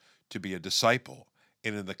of us, to be a disciple.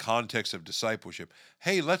 And in the context of discipleship,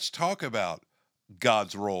 hey, let's talk about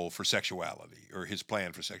God's role for sexuality or his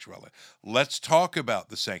plan for sexuality. Let's talk about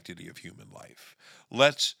the sanctity of human life.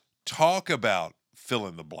 Let's talk about fill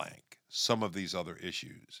in the blank, some of these other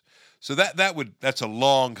issues. So that's a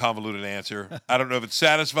long, convoluted answer. I don't know if it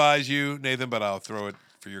satisfies you, Nathan, but I'll throw it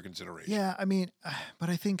for your consideration. Yeah, I mean, but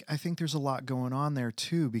I think there's a lot going on there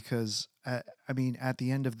too, because I mean, at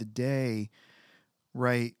the end of the day,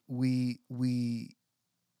 right? We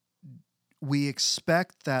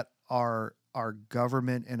expect that our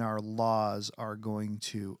government and our laws are going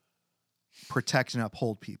to protect and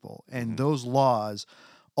uphold people, and those laws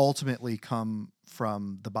ultimately come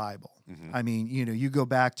from the Bible. I mean, you go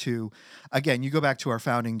back to our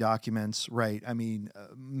founding documents, right? I mean,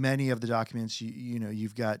 many of the documents,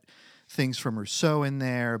 you've got things from Rousseau in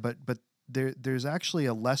there, but there's actually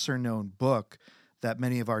a lesser known book that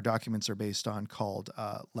many of our documents are based on called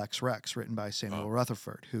Lex Rex, written by Samuel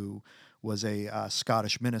Rutherford, who was a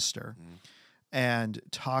Scottish minister, and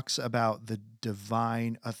talks about the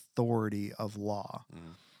divine authority of law.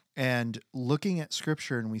 And looking at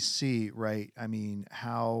scripture, and we see, right, I mean,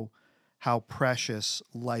 how precious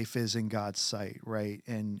life is in God's sight, right?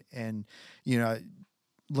 And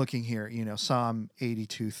looking here, Psalm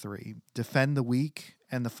 82:3, defend the weak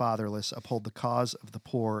and the fatherless, uphold the cause of the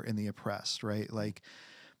poor and the oppressed, right? Like,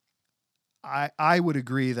 I would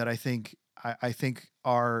agree that I think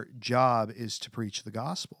our job is to preach the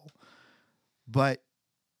gospel, but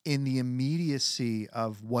in the immediacy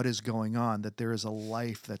of what is going on, that there is a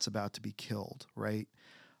life that's about to be killed, right?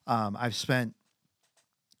 I've spent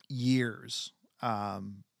years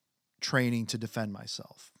training to defend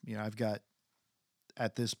myself. I've got,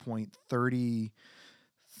 at this point, 38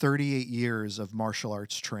 years of martial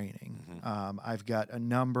arts training. I've got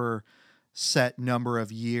a set number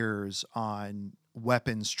of years on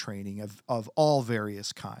weapons training of all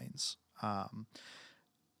various kinds.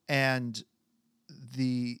 And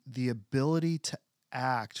the ability to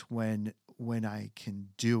act when I can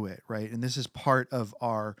do it, right? And this is part of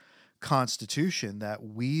our Constitution, that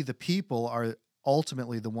we, the people, are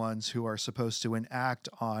ultimately the ones who are supposed to enact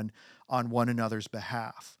on one another's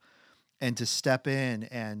behalf, and to step in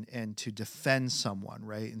and to defend someone,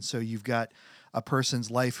 right? And so you've got a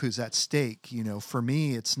person's life who's at stake. For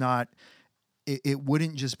me, it's not. It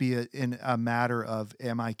wouldn't just be a matter of,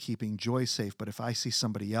 am I keeping Joy safe? But if I see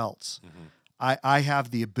somebody else, I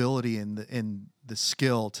have the ability and the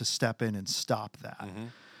skill to step in and stop that,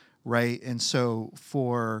 right? And so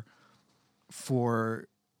for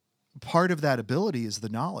part of that ability is the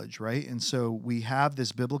knowledge, right? And so we have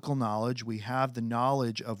this biblical knowledge, we have the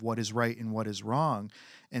knowledge of what is right and what is wrong,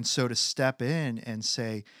 and so to step in and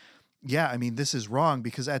say, yeah, I mean, this is wrong,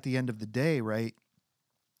 because at the end of the day, right,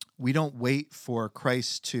 we don't wait for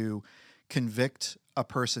Christ to convict a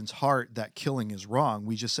person's heart that killing is wrong.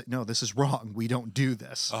 We just say, no, this is wrong. We don't do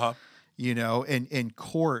this. And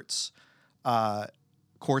courts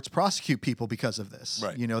prosecute people because of this.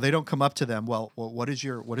 Right. They don't come up to them, well, what is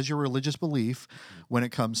your religious belief when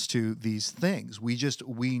it comes to these things?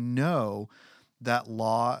 We know that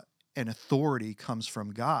law and authority comes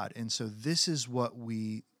from God. And so this is what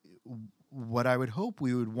I would hope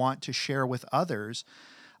we would want to share with others.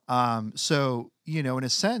 So, in a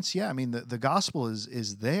sense, yeah, I mean, the gospel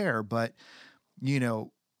is there, but,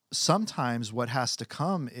 sometimes what has to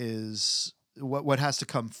come is what has to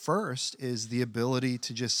come first is the ability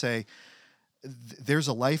to just say, there's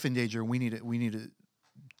a life in danger, and we need to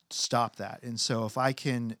stop that. And so if I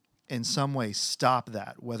can in some way stop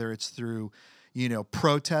that, whether it's through,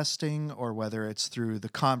 protesting, or whether it's through the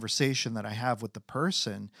conversation that I have with the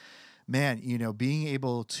person, man, being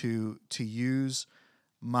able to use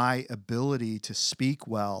my ability to speak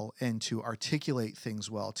well and to articulate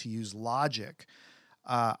things well, to use logic,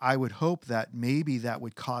 I would hope that maybe that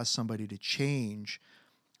would cause somebody to change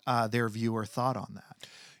their view or thought on that.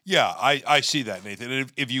 Yeah, I see that,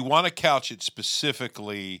 Nathan. If you want to couch it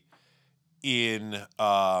specifically in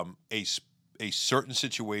a certain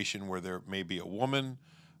situation where there may be a woman,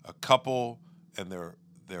 a couple, and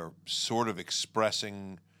they're sort of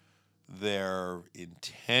expressing their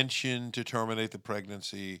intention to terminate the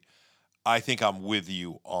pregnancy, I think I'm with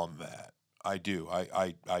you on that. I do.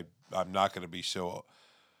 I'm not going to be so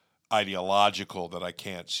ideological that I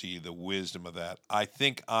can't see the wisdom of that. I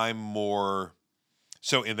think I'm more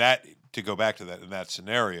so in that, to go back to that, in that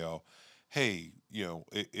scenario, hey,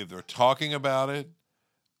 if they're talking about it,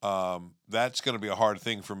 that's going to be a hard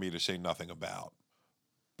thing for me to say nothing about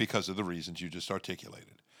because of the reasons you just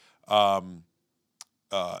articulated.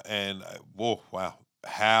 Whoa, wow.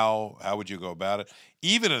 How would you go about it?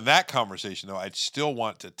 Even in that conversation, though, I'd still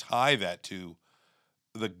want to tie that to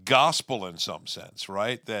the gospel in some sense,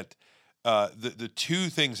 right? That the two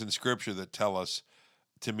things in Scripture that tell us,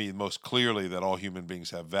 to me, most clearly that all human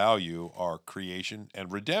beings have value are creation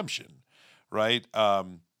and redemption, right?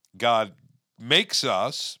 God makes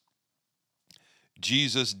us.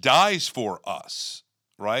 Jesus dies for us,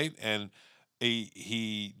 right? And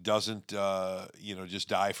he doesn't, just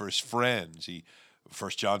die for his friends.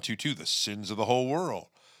 1 John 2:2, the sins of the whole world.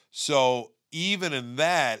 So even in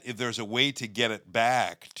that, if there's a way to get it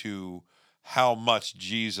back to how much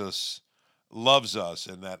Jesus loves us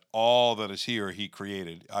and that all that is here he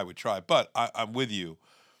created, I would try. But I'm with you.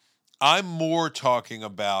 I'm more talking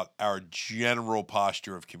about our general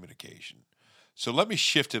posture of communication. So let me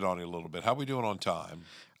shift it on you a little bit. How are we doing on time?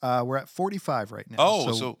 We're at 45 right now.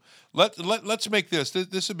 Oh, so let's make this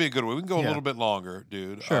would be a good one. We can go a Yeah. little bit longer,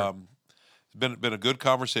 dude. Sure. It's been a good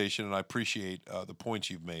conversation, and I appreciate the points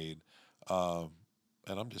you've made. And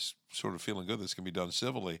I'm just sort of feeling good this can be done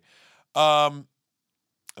civilly.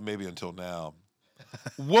 Maybe until now.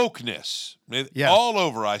 Wokeness. Yeah. All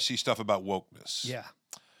over I see stuff about wokeness. Yeah.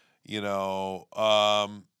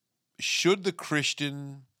 Should the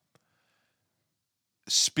Christian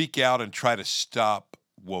speak out and try to stop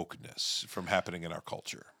wokeness from happening in our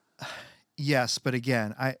culture? Yes, but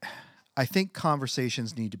again, I think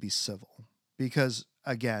conversations need to be civil because,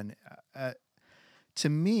 again, to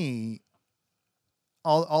me,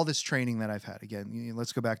 all this training that I've had, again,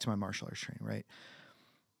 let's go back to my martial arts training, right?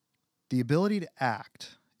 The ability to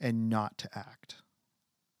act and not to act.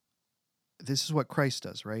 This is what Christ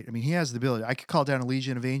does, right? I mean, he has the ability. I could call down a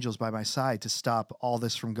legion of angels by my side to stop all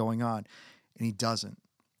this from going on, and he doesn't.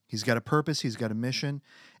 He's got a purpose, he's got a mission,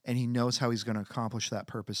 and he knows how he's going to accomplish that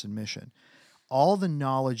purpose and mission. All the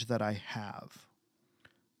knowledge that I have,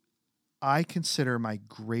 I consider my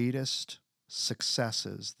greatest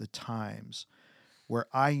successes the times where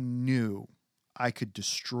I knew I could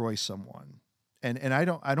destroy someone. And I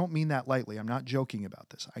don't mean that lightly. I'm not joking about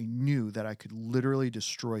this. I knew that I could literally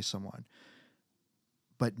destroy someone,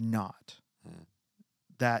 but not.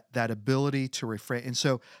 That ability to refrain. And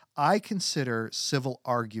so I consider civil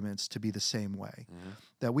arguments to be the same way.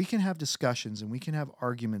 That we can have discussions and we can have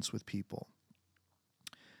arguments with people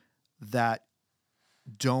that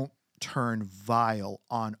don't turn vile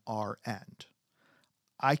on our end.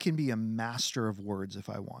 I can be a master of words if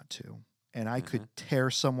I want to, and I could tear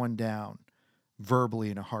someone down verbally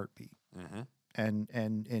in a heartbeat. And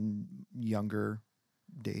in younger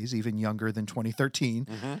days, even younger than 2013,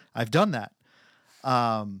 I've done that.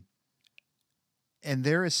 And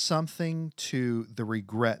there is something to the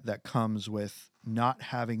regret that comes with not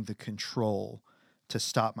having the control to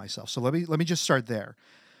stop myself. So let me just start there.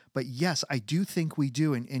 But yes, I do think we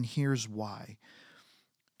do, and here's why.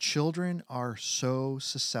 Children are so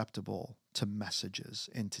susceptible to messages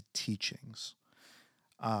and to teachings.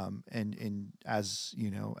 And as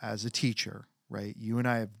you know, as a teacher, right? You and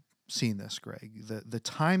I have seen this, Greg. The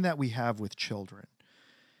time that we have with children,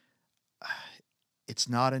 it's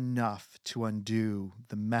not enough to undo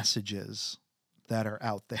the messages that are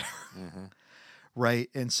out there, right?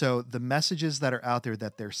 And so the messages that are out there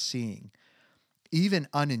that they're seeing, even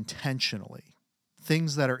unintentionally,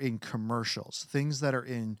 things that are in commercials, things that are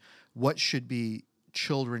in what should be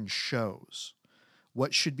children's shows,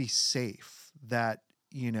 what should be safe, that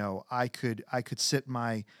I could sit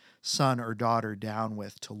my son or daughter down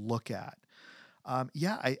with to look at.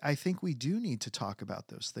 I think we do need to talk about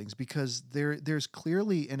those things because there's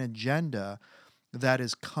clearly an agenda that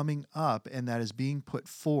is coming up and that is being put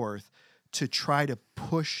forth to try to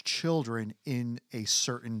push children in a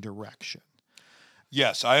certain direction.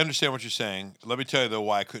 Yes, I understand what you're saying. Let me tell you, though,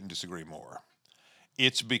 why I couldn't disagree more.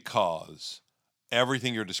 It's because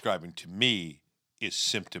everything you're describing to me is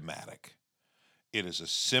symptomatic. It is a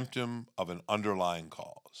symptom of an underlying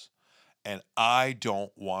cause. And I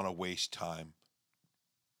don't want to waste time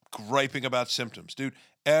griping about symptoms. Dude,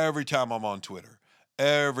 every time I'm on Twitter,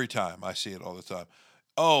 every time I see it all the time.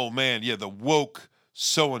 Oh, man, yeah, the woke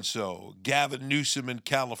so-and-so, Gavin Newsom in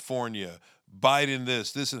California, Biden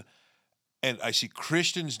this, and I see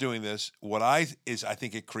Christians doing this. I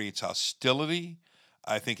think it creates hostility.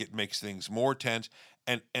 I think it makes things more tense.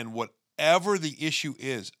 And whatever the issue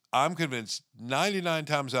is, I'm convinced 99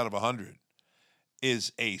 times out of 100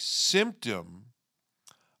 is a symptom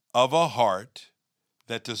of a heart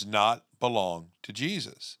that does not belong to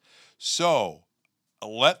Jesus. So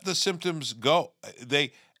let the symptoms go.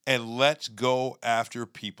 And let's go after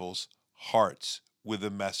people's hearts with the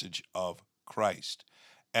message of Christ.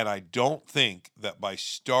 And I don't think that by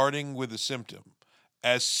starting with a symptom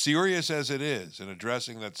as serious as it is, and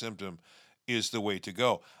addressing that symptom is the way to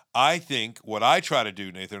go. I think what I try to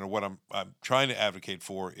do, Nathan, or what I'm trying to advocate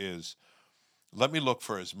for is, let me look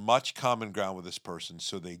for as much common ground with this person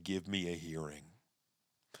so they give me a hearing.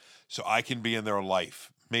 So I can be in their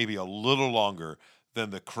life maybe a little longer than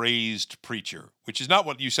the crazed preacher, which is not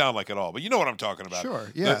what you sound like at all, but you know what I'm talking about. Sure,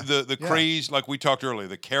 yeah. The crazed, like we talked earlier,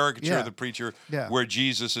 the caricature of the preacher Yeah. where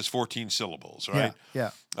Jesus is 14 syllables, right?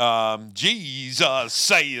 Yeah. Jesus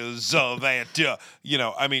says that,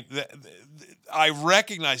 I mean, I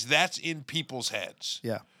recognize that's in people's heads.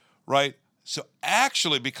 Yeah. Right? So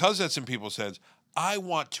actually, because that's in people's heads, I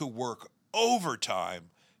want to work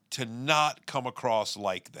overtime to not come across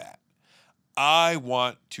like that. I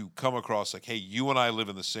want to come across like, hey, you and I live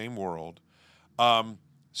in the same world.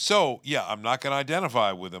 So, yeah, I'm not going to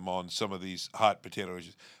identify with them on some of these hot potato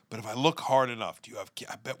issues. But if I look hard enough,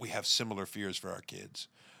 I bet we have similar fears for our kids,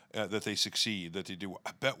 that they succeed, that they do.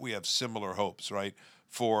 I bet we have similar hopes, right,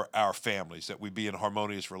 for our families, that we be in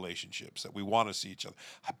harmonious relationships, that we want to see each other.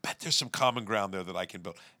 I bet there's some common ground there that I can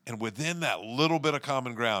build. And within that little bit of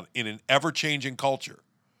common ground, in an ever-changing culture,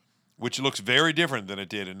 which looks very different than it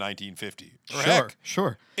did in 1950.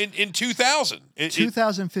 Sure. In 2000.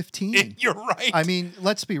 2015. You're right. I mean,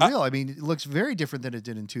 let's be real. I mean, it looks very different than it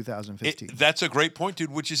did in 2015. That's a great point, dude,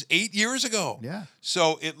 which is 8 years ago. Yeah.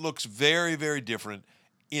 So it looks very, very different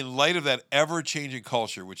in light of that ever-changing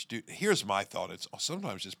culture, which, dude, here's my thought. It's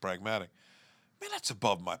sometimes just pragmatic. Man, that's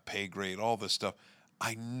above my pay grade, all this stuff.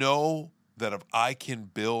 I know that if I can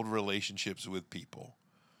build relationships with people,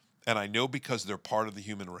 and I know because they're part of the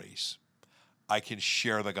human race, I can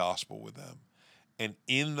share the gospel with them. And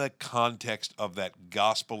in the context of that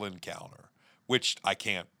gospel encounter, which I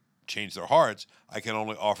can't change their hearts, I can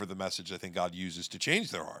only offer the message I think God uses to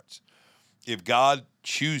change their hearts. If God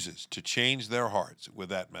chooses to change their hearts with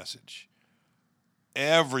that message,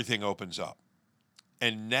 everything opens up.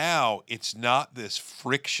 And now it's not this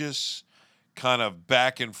frictious kind of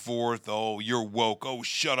back and forth, oh, you're woke, oh,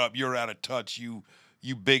 shut up, you're out of touch, you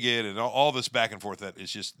bigot, and all this back and forth that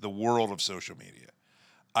is just the world of social media.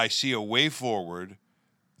 I see a way forward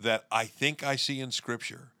that I think I see in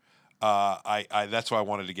Scripture. That's why I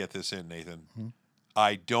wanted to get this in, Nathan. Mm-hmm.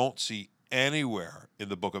 I don't see anywhere in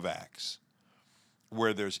the book of Acts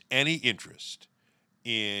where there's any interest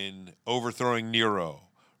in overthrowing Nero,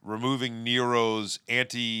 removing Nero's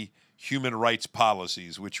anti-human rights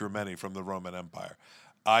policies, which were many from the Roman Empire.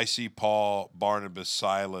 I see Paul, Barnabas,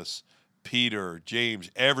 Silas, Peter, James,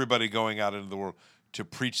 everybody going out into the world to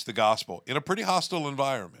preach the gospel in a pretty hostile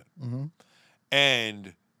environment. Mm-hmm.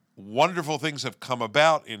 And wonderful things have come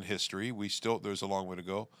about in history. There's a long way to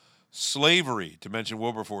go. Slavery, to mention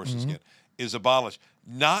Wilberforce again, is abolished.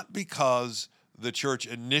 Not because the church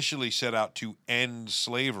initially set out to end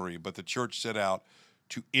slavery, but the church set out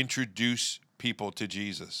to introduce people to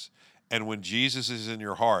Jesus. And when Jesus is in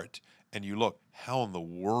your heart and you look, how in the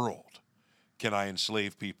world can I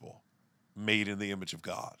enslave people made in the image of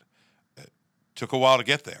God? It took a while to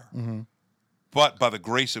get there, but by the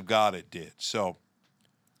grace of God, it did. So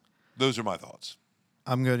those are my thoughts.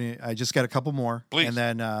 I just got a couple more, Please. And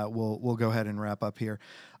then we'll go ahead and wrap up here.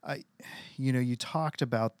 You talked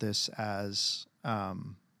about this as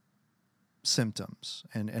symptoms,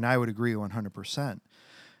 and I would agree 100%.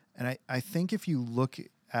 And I think if you look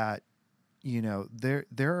at, there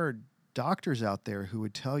are doctors out there who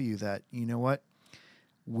would tell you that, you know what,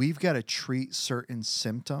 we've got to treat certain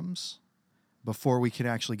symptoms before we can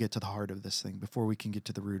actually get to the heart of this thing, before we can get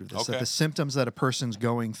to the root of this. Okay. That the symptoms that a person's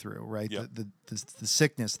going through, right? Yep. The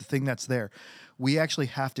sickness, the thing that's there, we actually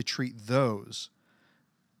have to treat those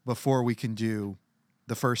before we can do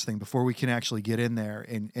the first thing, before we can actually get in there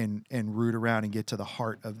and root around and get to the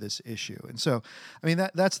heart of this issue. And so, I mean,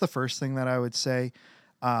 that's the first thing that I would say.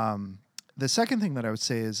 The second thing that I would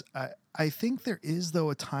say is I think there is,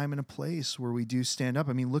 though, a time and a place where we do stand up.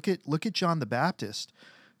 I mean, look at John the Baptist,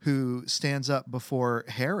 who stands up before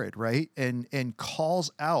Herod, right, and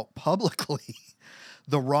calls out publicly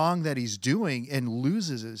the wrong that he's doing and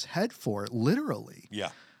loses his head for it, literally. Yeah.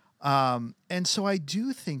 And so I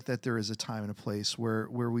do think that there is a time and a place where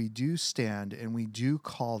we do stand and we do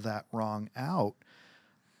call that wrong out.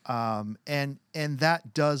 And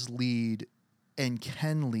that does lead and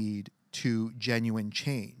can lead to genuine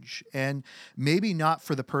change. And maybe not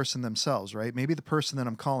for the person themselves, right? Maybe the person that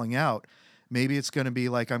I'm calling out, maybe it's going to be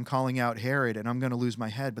like I'm calling out Herod and I'm going to lose my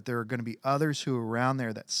head, but there are going to be others who are around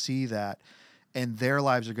there that see that and their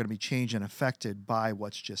lives are going to be changed and affected by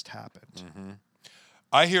what's just happened. Mm-hmm.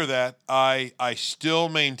 I hear that. I still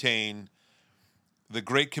maintain the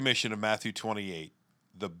Great Commission of Matthew 28.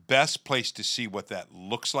 The best place to see what that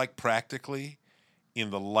looks like practically in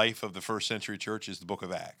the life of the first century church is the book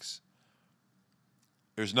of Acts.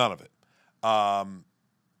 There's none of it.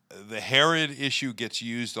 The Herod issue gets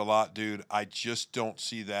used a lot, dude. I just don't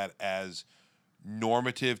see that as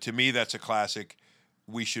normative. To me, that's a classic.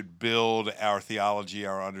 We should build our theology,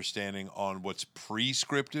 our understanding on what's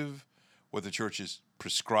prescriptive, what the church is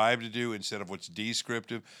prescribed to do instead of what's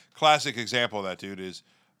descriptive. Classic example of that, dude, is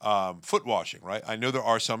foot washing, right? I know there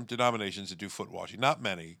are some denominations that do foot washing, not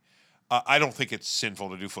many. I don't think it's sinful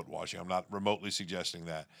to do foot washing. I'm not remotely suggesting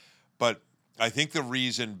that. But I think the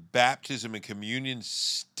reason baptism and communion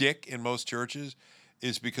stick in most churches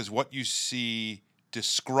is because what you see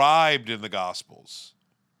described in the Gospels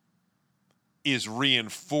is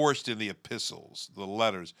reinforced in the epistles, the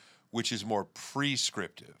letters, which is more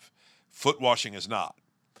prescriptive. Foot washing is not.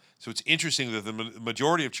 So it's interesting that the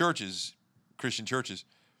majority of churches, Christian churches,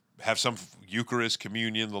 have some Eucharist,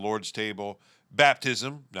 communion, the Lord's table,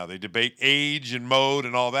 baptism. Now they debate age and mode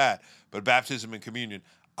and all that, but baptism and communion.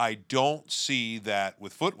 I don't see that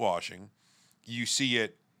with foot washing. You see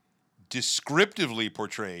it descriptively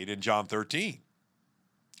portrayed in John 13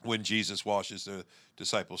 when Jesus washes the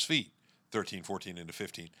disciples' feet, 13, 14, into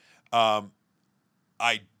 15.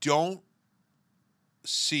 I don't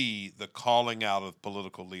see the calling out of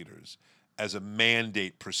political leaders as a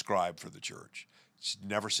mandate prescribed for the church. It's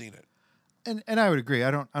never seen it. And I would agree. I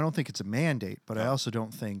don't think it's a mandate, but I No. also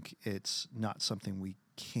don't think it's not something we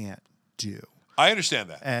can't do. I understand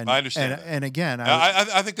that. I understand that. And again,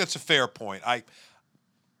 I think that's a fair point. I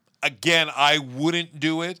wouldn't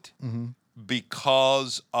do it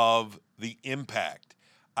because of the impact.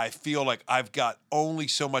 I feel like I've got only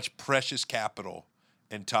so much precious capital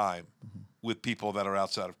and time with people that are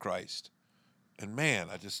outside of Christ. And man,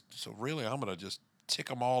 I'm going to just tick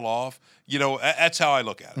them all off. You know, that's how I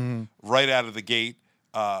look at it. Right out of the gate,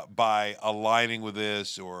 by aligning with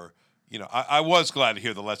this, or, you know, I was glad to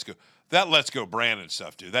hear the Let's Go. That Let's Go Brandon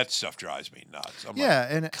stuff, dude, that stuff drives me nuts. I'm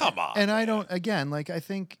like, come on. And man. I don't, again, like, I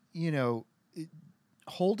think, you know,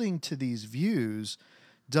 holding to these views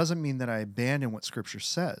doesn't mean that I abandon what Scripture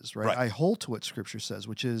says, right? I hold to what Scripture says,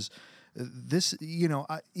 which is this, you know,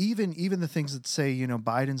 even the things that say, you know,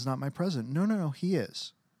 Biden's not my president. No, he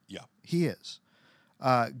is. Yeah. He is.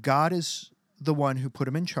 God is the one who put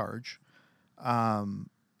him in charge,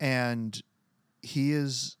 and he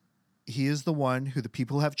is the one who the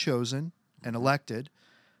people have chosen and elected.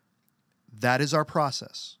 That is our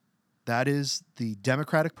process. That is the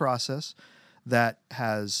democratic process that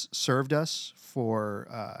has served us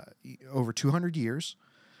for over 200 years,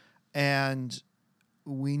 and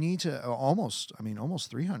we need to almost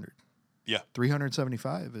 300. Yeah.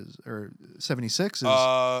 375 is, or 76 is.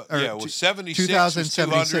 Yeah, it was 76.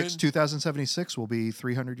 2076. 2076 will be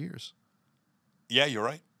 300 years. Yeah, you're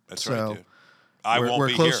right. That's So, right, dude. I won't we're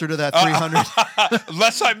be closer here. to that 300.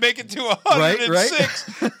 Unless I make it to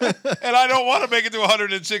 106. And I don't want to make it to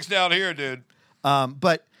 106 down here, dude.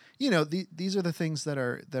 But you know, these are the things that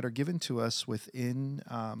are given to us within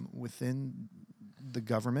the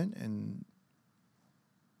government, and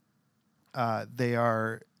they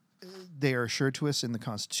are assured to us in the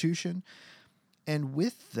Constitution. And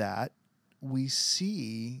with that, we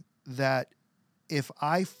see that if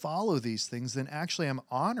I follow these things, then actually I'm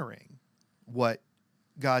honoring what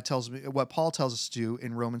God tells me, what Paul tells us to do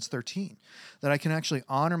in Romans 13, that I can actually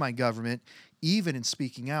honor my government even in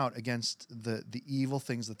speaking out against the evil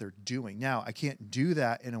things that they're doing. Now, I can't do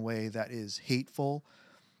that in a way that is hateful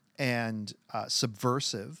and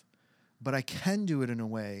subversive, but I can do it in a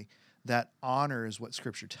way that honors what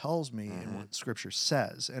Scripture tells me and what Scripture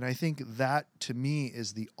says. And I think that, to me,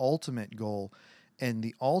 is the ultimate goal and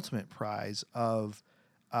the ultimate prize of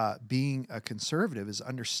being a conservative, is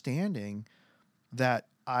understanding that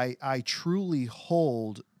I truly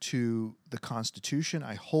hold to the Constitution.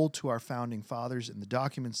 I hold to our founding fathers and the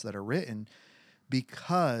documents that are written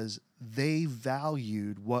because they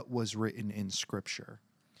valued what was written in Scripture.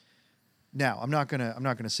 Now, I'm not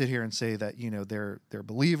gonna sit here and say that, you know, they're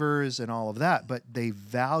believers and all of that, but they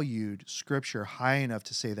valued Scripture high enough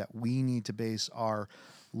to say that we need to base our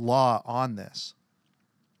law on this.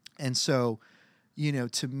 And so, you know,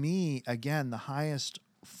 to me, again, the highest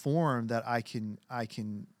form that I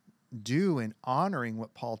can do in honoring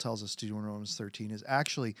what Paul tells us to do in Romans 13 is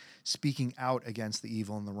actually speaking out against the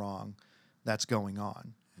evil and the wrong that's going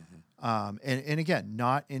on. And again,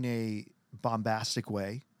 not in a bombastic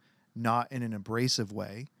way, not in an abrasive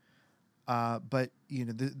way, but, you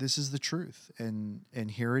know, this is the truth, and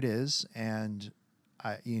here it is. And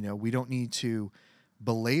you know, we don't need to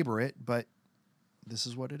belabor it, but this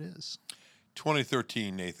is what it is.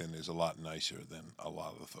 2013 Nathan is a lot nicer than a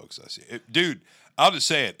lot of the folks I see. Dude, I'll just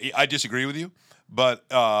say it. I disagree with you, but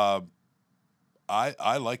I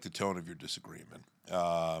like the tone of your disagreement.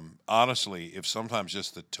 Honestly, if sometimes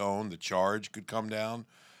just the tone, the charge could come down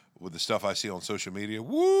with the stuff I see on social media,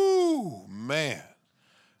 woo, man,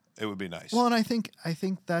 it would be nice. Well, and I think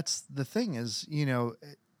that's the thing is,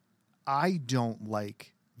 I don't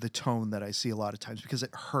like the tone that I see a lot of times because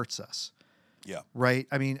it hurts us. Yeah. Right?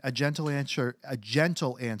 I mean, a gentle answer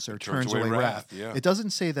turns away wrath. Yeah. It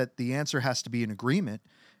doesn't say that the answer has to be an agreement.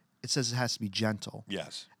 It says it has to be gentle.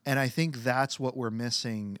 Yes. And I think that's what we're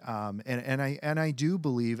missing. And I do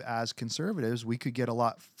believe as conservatives, we could get a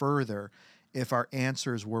lot further if our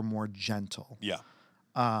answers were more gentle. Yeah.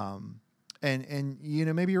 And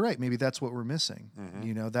maybe you're right. Maybe that's what we're missing.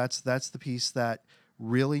 Mm-hmm. That's the piece that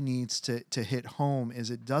really needs to hit home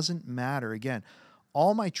is it doesn't matter. Again,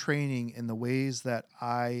 all my training in the ways that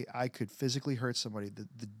I could physically hurt somebody,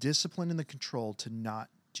 the discipline and the control to not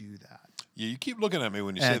do that. Yeah, you keep looking at me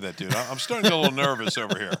when you say that, dude. I'm starting to get a little nervous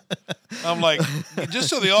over here. I'm like, just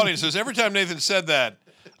so the audience knows, every time Nathan said that,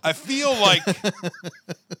 I feel like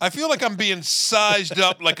I'm being sized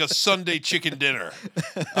up like a Sunday chicken dinner.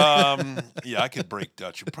 Yeah, I could break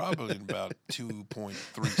Dutch probably in about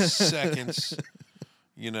 2.3 seconds.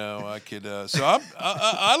 I could. So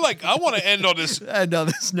I want to end on this. And on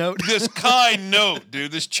this note, this kind note,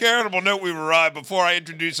 dude. This charitable note we've arrived before I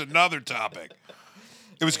introduce another topic.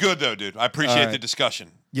 It was good though, dude. I appreciate the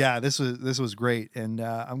discussion. Yeah, this was great, and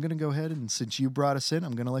I'm gonna go ahead and since you brought us in,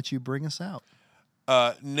 I'm gonna let you bring us out.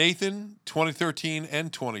 Nathan, 2013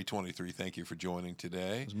 and 2023. Thank you for joining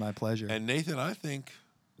today. It was my pleasure. And Nathan, I think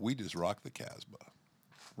we just rocked the Casbah.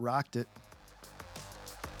 Rocked it.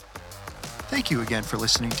 Thank you again for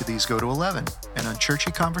listening to These Go to 11, an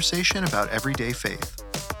unchurchy conversation about everyday faith.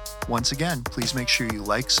 Once again, please make sure you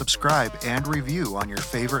like, subscribe, and review on your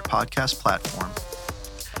favorite podcast platform.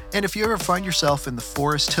 And if you ever find yourself in the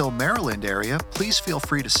Forest Hill, Maryland area, please feel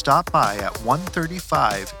free to stop by at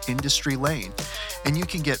 135 Industry Lane, and you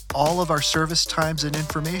can get all of our service times and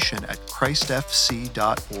information at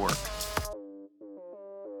christfc.org.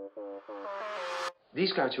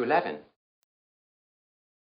 These Go to 11